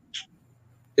know,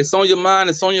 it's on your mind,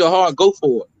 it's on your heart. Go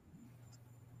for it.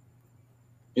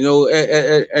 You know,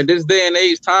 at this day and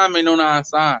age, time ain't on our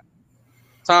side.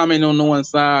 Time ain't on no one's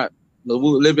side. We're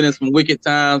living in some wicked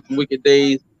times, some wicked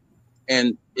days.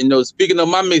 And, you know, speaking of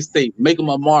my mixtape, Making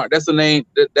My Mark, that's the name.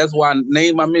 That's why I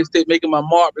named my mixtape Making My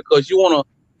Mark, because you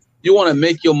wanna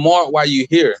make your mark while you're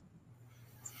here.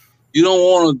 You don't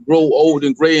want to grow old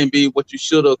and gray and be what you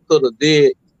should have, could have,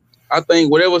 did. I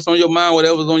think whatever's on your mind,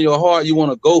 whatever's on your heart, you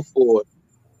want to go for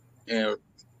it.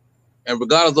 And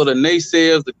regardless of the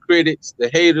naysayers, the critics, the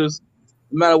haters,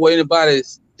 no matter what anybody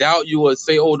doubt you or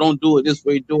say, oh, don't do it this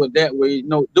way, do it that way. You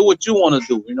know, do what you want to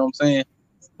do. You know what I'm saying?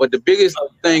 But the biggest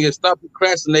thing is stop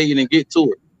procrastinating and get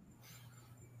to it.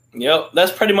 Yep,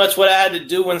 that's pretty much what I had to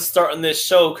do when starting this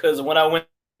show. Because when I went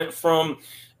from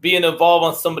being involved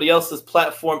on somebody else's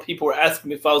platform, people were asking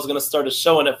me if I was going to start a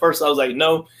show. And at first I was like,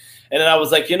 no. And then I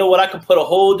was like, you know what? I could put a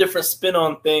whole different spin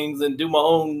on things and do my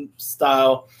own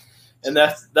style. And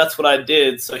that's what I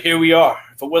did. So here we are.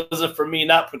 If it wasn't for me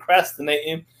not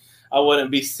procrastinating, I wouldn't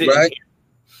be sitting here.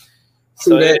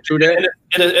 So true that.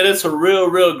 It is a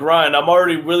real grind. I'm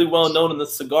already really well known in the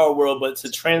cigar world, but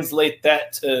to translate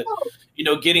that to, you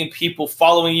know, getting people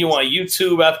following you on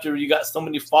YouTube after you got so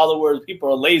many followers, people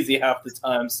are lazy half the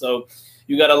time. So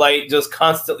you got to like just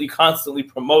constantly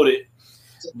promote it.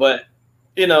 But,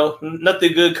 you know,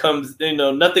 nothing good comes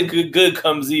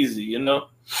easy, you know?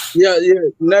 Yeah.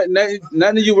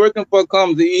 Nothing you working for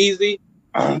comes easy.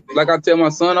 Like I tell my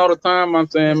son all the time, I'm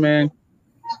saying, man,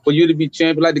 for you to be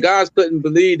champion, like the guys couldn't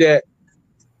believe that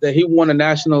he won a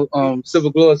national silver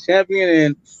gloves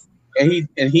champion and he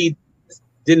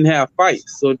didn't have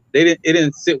fights, so it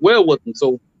didn't sit well with him.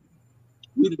 So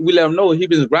we let him know he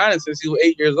been grinding since he was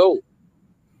 8 years old.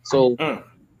 So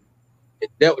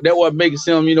that what makes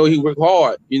him, you know, he work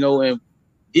hard, you know, and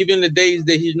even the days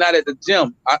that he's not at the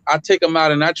gym, I take him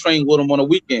out and I train with him on the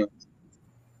weekends,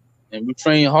 and we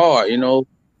train hard. You know,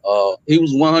 he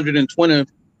was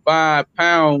 125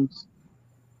 pounds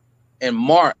in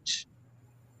March.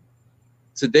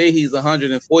 Today he's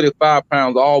 145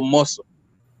 pounds, all muscle,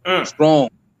 strong.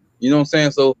 You know what I'm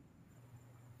saying? So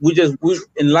we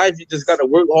in life, you just got to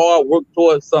work hard, work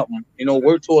towards something. You know,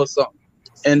 work towards something,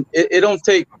 and it don't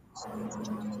take.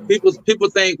 People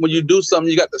think when you do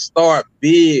something, you got to start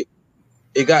big.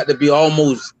 It got to be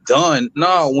almost done.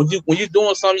 No, when you're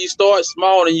doing something, you start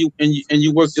small and you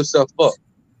work yourself up.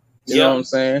 You know what I'm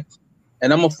saying?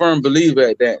 And I'm a firm believer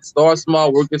at that. Start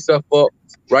small, work yourself up,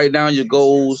 write down your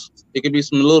goals. It could be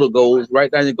some little goals.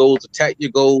 Write down your goals, attack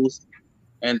your goals,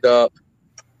 and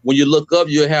when you look up,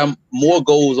 you'll have more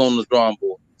goals on the drawing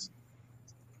board.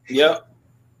 Yep,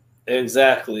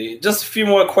 exactly. Just a few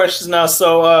more questions now.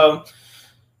 So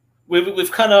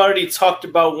we've kind of already talked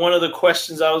about one of the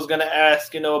questions I was going to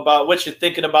ask, you know, about what you're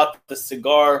thinking about the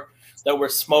cigar that we're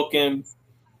smoking.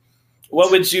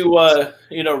 What would you,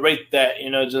 you know, rate that, you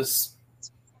know, just...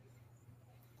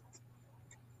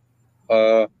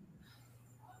 From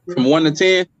 1 to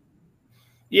 10?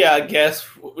 Yeah, I guess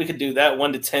we could do that,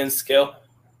 1 to 10 scale.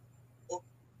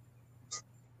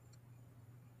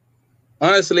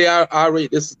 Honestly, I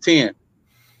rate this a 10.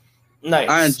 Nice.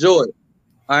 I enjoy it.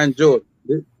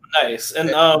 Nice. And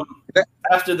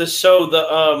after the show,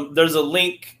 there's a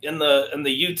link in the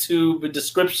YouTube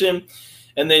description,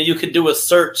 and then you could do a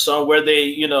search on where they,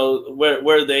 you know,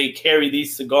 where they carry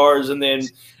these cigars, and then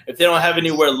if they don't have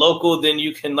anywhere local, then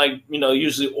you can, like, you know,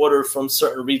 usually order from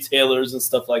certain retailers and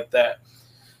stuff like that,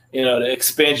 you know, to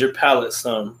expand your palate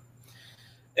some.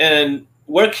 And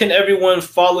where can everyone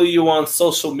follow you on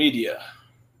social media?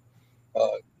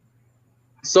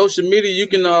 Social media, you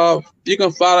can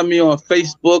follow me on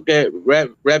Facebook at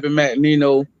Rapping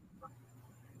Mcneno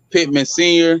Pittman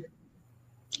Sr.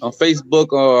 On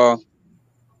Facebook or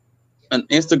on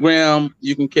Instagram,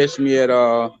 you can catch me at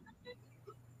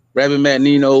Rapping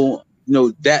Mcneno, you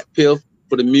know, Dat Piff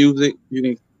for the music. You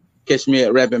can catch me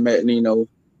at Rapping Mcneno.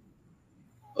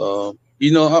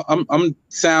 You know, I'm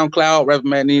SoundCloud,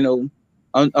 Rapping Mcneno.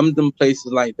 I'm them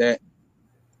places like that.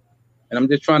 And I'm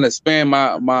just trying to expand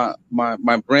my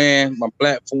brand, my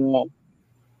platform,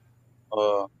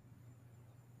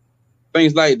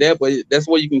 things like that. But that's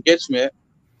where you can catch me at.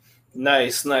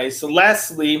 Nice. So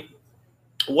lastly,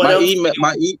 my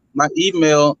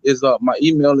email is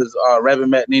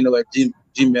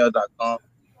rappingmcneno@gmail.com.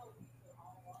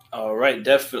 All right,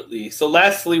 definitely. So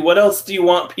lastly, what else do you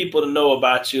want people to know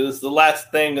about you? This is the last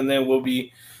thing, and then we'll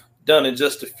be done in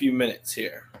just a few minutes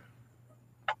here.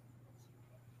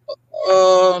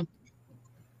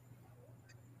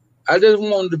 I just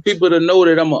want the people to know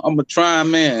that I'm a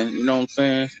trying man. You know what I'm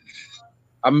saying?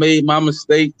 I made my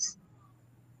mistakes.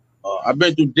 I've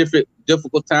been through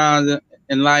difficult times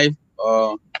in life.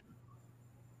 I'm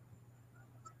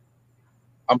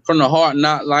from the hard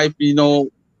knock life. You know,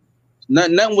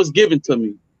 nothing was given to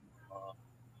me,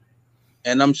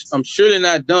 and I'm surely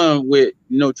not done with,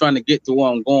 you know, trying to get to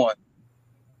where I'm going.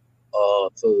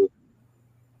 So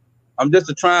I'm just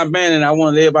a trying man, and I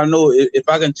want to let everybody know if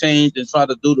I can change and try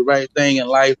to do the right thing in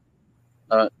life,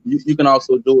 you can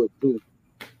also do it too.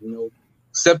 You know,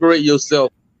 separate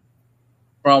yourself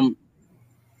from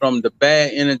the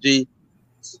bad energy,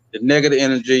 the negative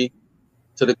energy,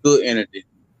 to the good energy.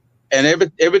 And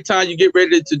every time you get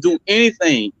ready to do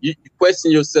anything, you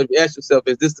question yourself, you ask yourself,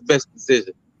 is this the best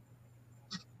decision?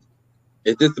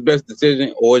 Is this the best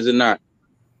decision or is it not?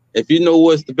 If you know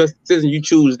what's the best decision, you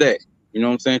choose that. You know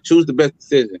what I'm saying? Choose the best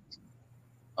decision.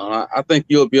 I think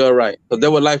you'll be all right. Because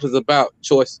that's what life is about,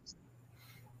 choices.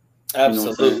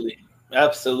 Absolutely.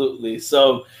 Absolutely.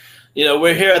 So,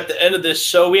 we're here at the end of this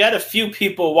show. We had a few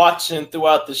people watching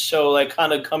throughout the show, like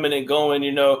kind of coming and going.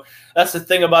 That's the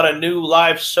thing about a new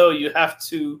live show. You have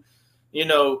to,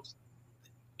 you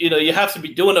have to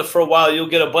be doing it for a while. You'll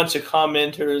get a bunch of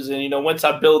commenters. And, once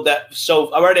I build that show,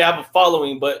 I already have a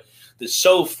following, but the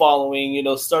show following,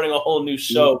 starting a whole new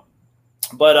show.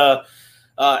 Mm-hmm. But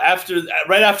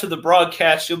right after the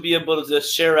broadcast, you'll be able to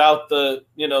just share out the,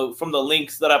 from the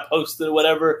links that I posted or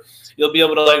whatever. You'll be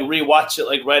able to rewatch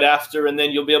it right after, and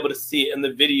then you'll be able to see it in the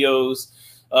videos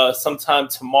sometime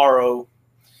tomorrow,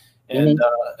 and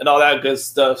and all that good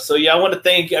stuff. So yeah, I want to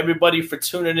thank everybody for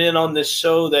tuning in on this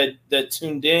show that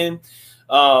tuned in.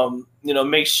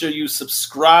 Make sure you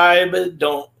subscribe.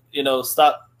 Don't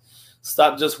stop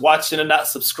just watching and not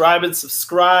subscribing.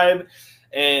 Subscribe.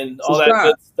 And all that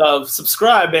good stuff.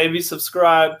 Subscribe, baby.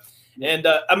 Subscribe. And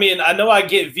I know I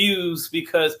get views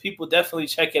because people definitely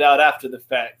check it out after the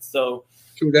fact. So,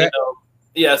 true that.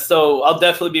 So I'll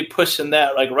definitely be pushing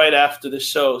that right after the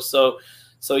show. So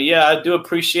yeah, I do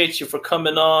appreciate you for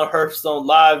coming on Herf's on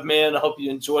Live, man. I hope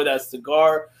you enjoy that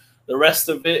cigar, the rest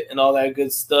of it, and all that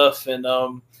good stuff. And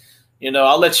I'll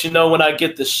let you know when I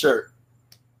get the shirt.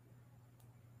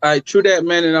 All right, true that,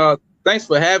 man. And thanks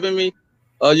for having me.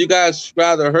 You guys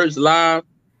subscribe to Herf's Live.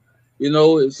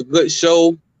 It's a good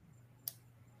show.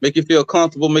 Make you feel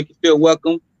comfortable, make you feel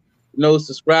welcome.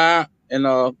 Subscribe.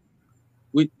 And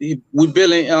we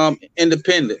building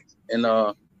independence. And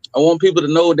I want people to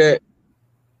know that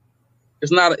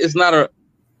it's not a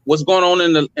what's going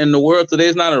on in the world today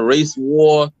is not a race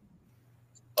war.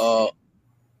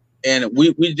 And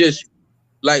we just,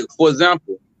 for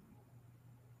example,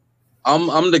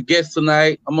 I'm the guest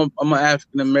tonight. I'm an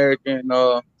African American.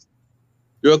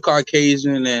 You're a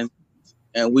Caucasian,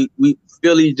 and we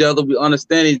feel each other. We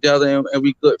understand each other, and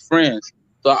we good friends.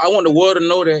 So I want the world to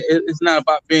know that it's not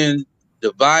about being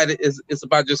divided. It's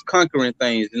about just conquering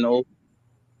things. And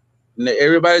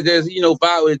everybody just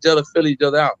vibe with each other, fill each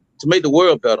other out to make the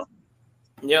world better.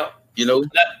 Yeah.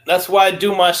 That's why I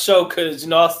do my show, because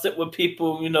I'll sit with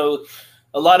people.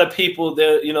 A lot of people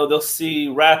that they'll see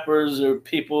rappers or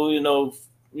people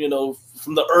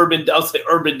from the urban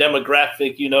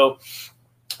demographic,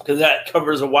 because that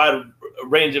covers a wide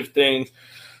range of things,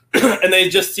 and they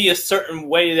just see a certain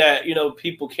way that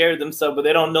people carry themselves, but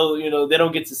they don't know they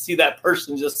don't get to see that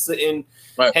person just sitting,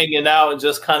 hanging out, and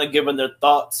just kind of giving their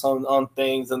thoughts on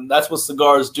things. And that's what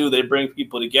cigars do. They bring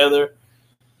people together.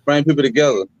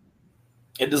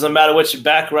 It doesn't matter what your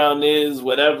background is,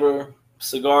 whatever.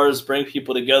 Cigars bring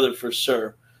people together for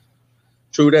sure.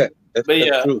 True that. That's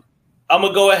true. I'm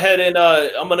gonna go ahead and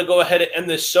end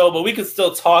this show, but we can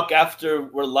still talk after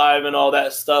we're live and all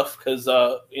that stuff, because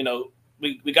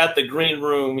we got the green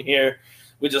room here.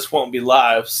 We just won't be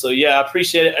live. So yeah, I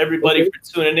appreciate everybody for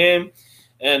tuning in,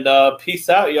 and peace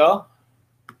out, y'all.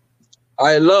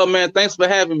 I love, man. Thanks for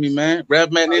having me, man.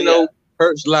 Mcneno,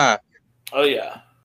 Herf's Live. Oh yeah.